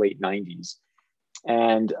James in the late 90s.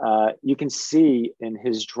 And you can see in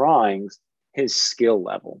his drawings, his skill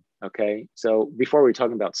level, okay? So before we were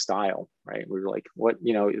talking about style, right? We were like, what,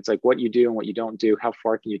 you know, it's like what you do and what you don't do, how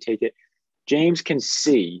far can you take it? James can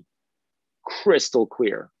see crystal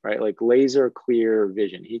clear, right? Like laser clear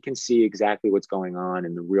vision. He can see exactly what's going on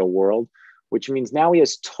in the real world, which means now he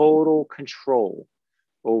has total control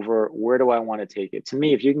over where do I want to take it. To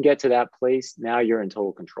me, if you can get to that place, now you're in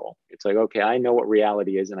total control. It's like, okay, I know what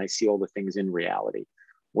reality is and I see all the things in reality.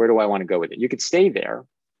 Where do I want to go with it? You could stay there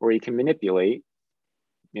or you can manipulate.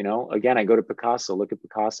 You know, again, I go to Picasso, look at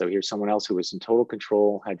Picasso. Here's someone else who was in total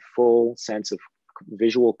control, had full sense of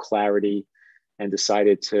visual clarity, and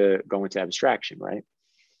decided to go into abstraction, right?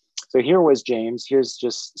 So here was James. Here's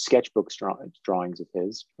just sketchbook drawings of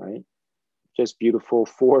his, right? Just beautiful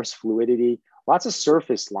force, fluidity, lots of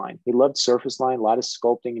surface line. He loved surface line, a lot of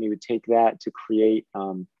sculpting, and he would take that to create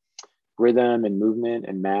rhythm and movement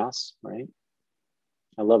and mass, right?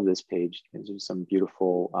 I love this page. There's some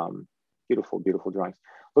beautiful, beautiful drawings.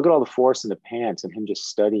 Look at all the force in the pants and him just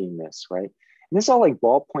studying this, right? And this is all like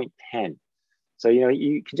ballpoint pen. So, you know,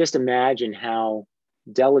 you can just imagine how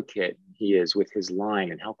delicate he is with his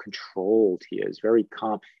line and how controlled he is. Very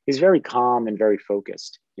calm. He's very calm and very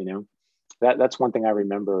focused, you know. That's one thing I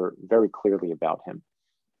remember very clearly about him.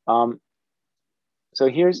 So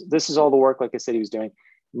this is all the work, like I said, he was doing.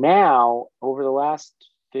 Now, over the last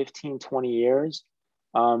 15, 20 years,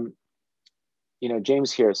 you know,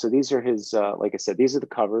 James here. So these are his, like I said, these are the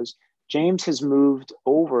covers. James has moved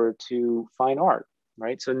over to fine art,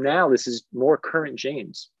 right? So now this is more current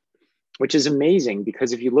James, which is amazing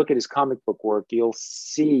because if you look at his comic book work, you'll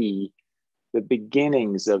see the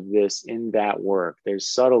beginnings of this in that work. There's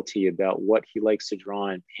subtlety about what he likes to draw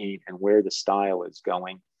and paint and where the style is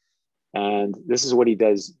going. And this is what he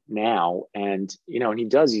does now. And, you know, and he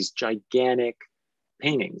does these gigantic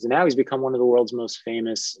paintings. And now he's become one of the world's most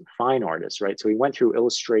famous fine artists, right? So he went through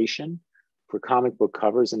illustration for comic book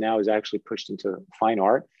covers and now is actually pushed into fine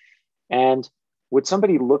art. And would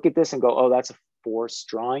somebody look at this and go, oh, that's a forced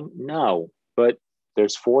drawing? No, but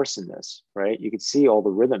there's force in this, right? You can see all the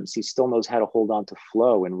rhythms. He still knows how to hold on to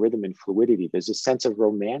flow and rhythm and fluidity. There's a sense of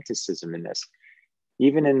romanticism in this.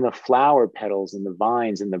 Even in the flower petals and the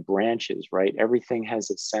vines and the branches, right? Everything has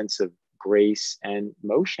a sense of grace and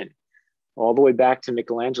motion, all the way back to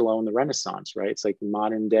Michelangelo in the Renaissance, right? It's like the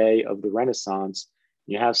modern day of the Renaissance.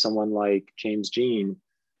 You have someone like James Jean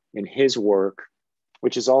in his work,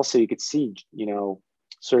 which is also, you could see, you know,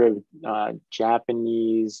 sort of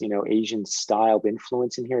Japanese, you know, Asian styled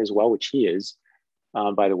influence in here as well, which he is,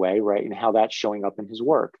 by the way, right? And how that's showing up in his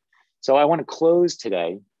work. So I want to close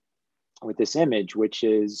today with this image, which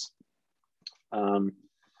is,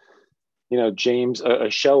 you know, James,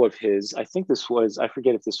 a show of his. I think this was, I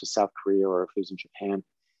forget if this was South Korea or if it was in Japan,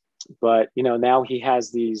 but, you know, now he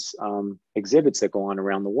has these exhibits that go on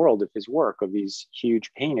around the world of his work, of these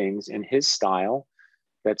huge paintings in his style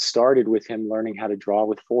that started with him learning how to draw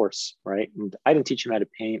with force, right? And I didn't teach him how to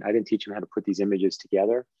paint. I didn't teach him how to put these images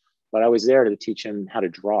together, but I was there to teach him how to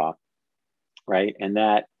draw, right? And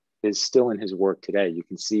that is still in his work today. You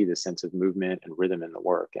can see the sense of movement and rhythm in the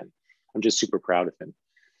work. And I'm just super proud of him.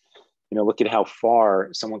 You know, look at how far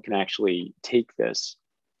someone can actually take this.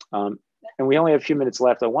 And we only have a few minutes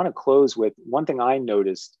left. I want to close with one thing I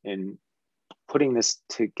noticed in putting this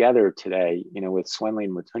together today, you know, with Swenli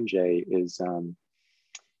and Mutunje is,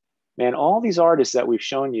 man, all these artists that we've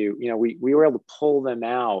shown you, you know, we were able to pull them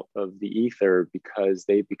out of the ether because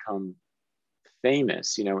they've become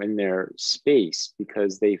famous, you know, in their space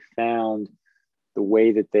because they found the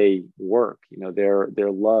way that they work, you know, their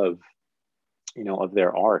love, you know, of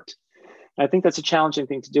their art. And I think that's a challenging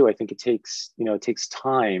thing to do. I think it takes, you know, it takes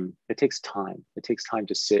time. It takes time. It takes time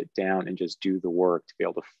to sit down and just do the work to be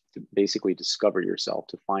able to basically discover yourself,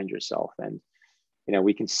 to find yourself. And, you know,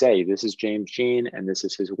 we can say, this is James Jean and this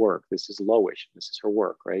is his work. This is Loish, this is her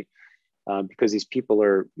work, right? Because these people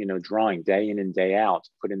are, you know, drawing day in and day out to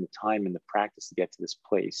put in the time and the practice to get to this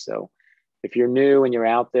place. So if you're new and you're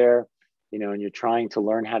out there, you know, and you're trying to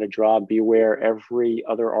learn how to draw, be aware every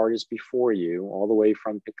other artist before you, all the way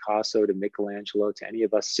from Picasso to Michelangelo to any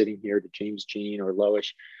of us sitting here to James Jean or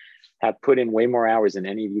Loish, have put in way more hours than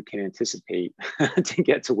any of you can anticipate to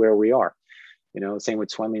get to where we are. You know, same with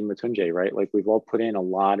Swenli and Mutunje, right? Like we've all put in a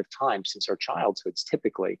lot of time since our childhoods,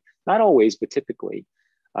 typically, not always, but typically,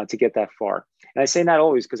 to get that far. And I say not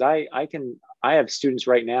always because I have students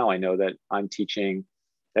right now I know that I'm teaching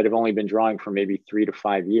that have only been drawing for maybe 3 to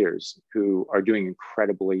 5 years who are doing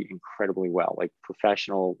incredibly, incredibly well, like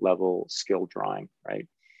professional level skill drawing, right?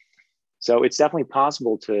 So it's definitely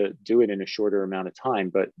possible to do it in a shorter amount of time,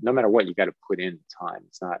 but no matter what, you got to put in time.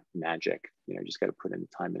 It's not magic, you know, you just got to put in the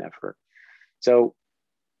time and effort. So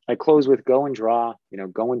I close with go and draw, you know,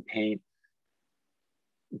 go and paint.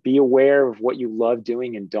 Be aware of what you love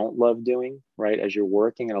doing and don't love doing, right, as you're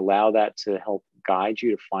working, and allow that to help guide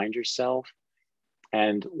you to find yourself.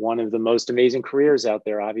 And one of the most amazing careers out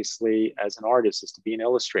there, obviously, as an artist, is to be an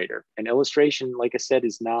illustrator. And illustration, like I said,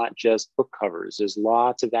 is not just book covers. There's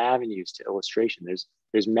lots of avenues to illustration.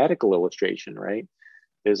 There's medical illustration, right?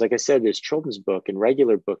 There's, like I said, there's children's book and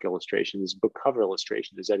regular book illustration. There's book cover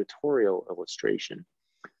illustration. There's editorial illustration.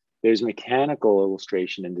 There's mechanical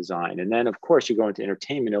illustration and design. And then, of course, you go into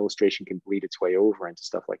entertainment, illustration can bleed its way over into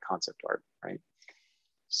stuff like concept art, right?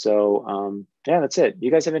 So, yeah, that's it. You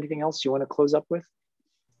guys have anything else you want to close up with?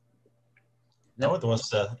 No, it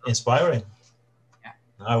was inspiring. Yeah.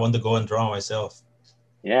 I want to go and draw myself.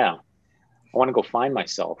 Yeah, I want to go find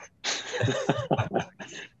myself.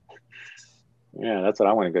 Yeah, that's what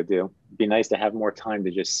I want to go do. It'd be nice to have more time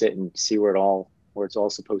to just sit and see where it's all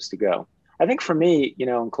supposed to go. I think for me, you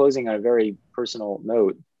know, in closing on a very personal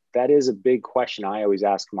note, that is a big question I always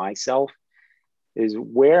ask myself. is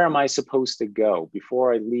where am I supposed to go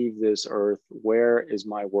before I leave this earth? Where is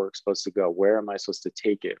my work supposed to go? Where am I supposed to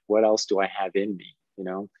take it? What else do I have in me? You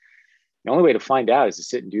know, the only way to find out is to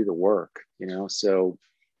sit and do the work, you know? So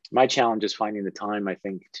my challenge is finding the time, I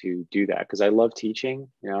think, to do that, because I love teaching.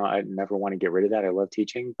 You know, I never want to get rid of that. I love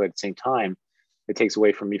teaching, but at the same time, it takes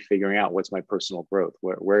away from me figuring out what's my personal growth.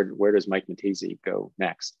 Where does Mike Mattesi go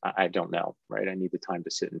next? I don't know, right? I need the time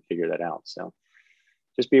to sit and figure that out. So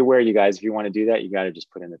just be aware, you guys, if you want to do that, you got to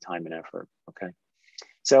just put in the time and effort. Okay.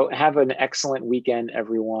 So have an excellent weekend,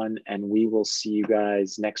 everyone. And we will see you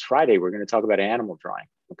guys next Friday. We're going to talk about animal drawing.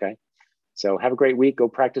 Okay. So have a great week. Go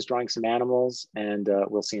practice drawing some animals, and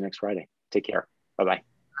we'll see you next Friday. Take care. Bye-bye.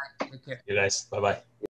 Take care. You guys. Bye-bye.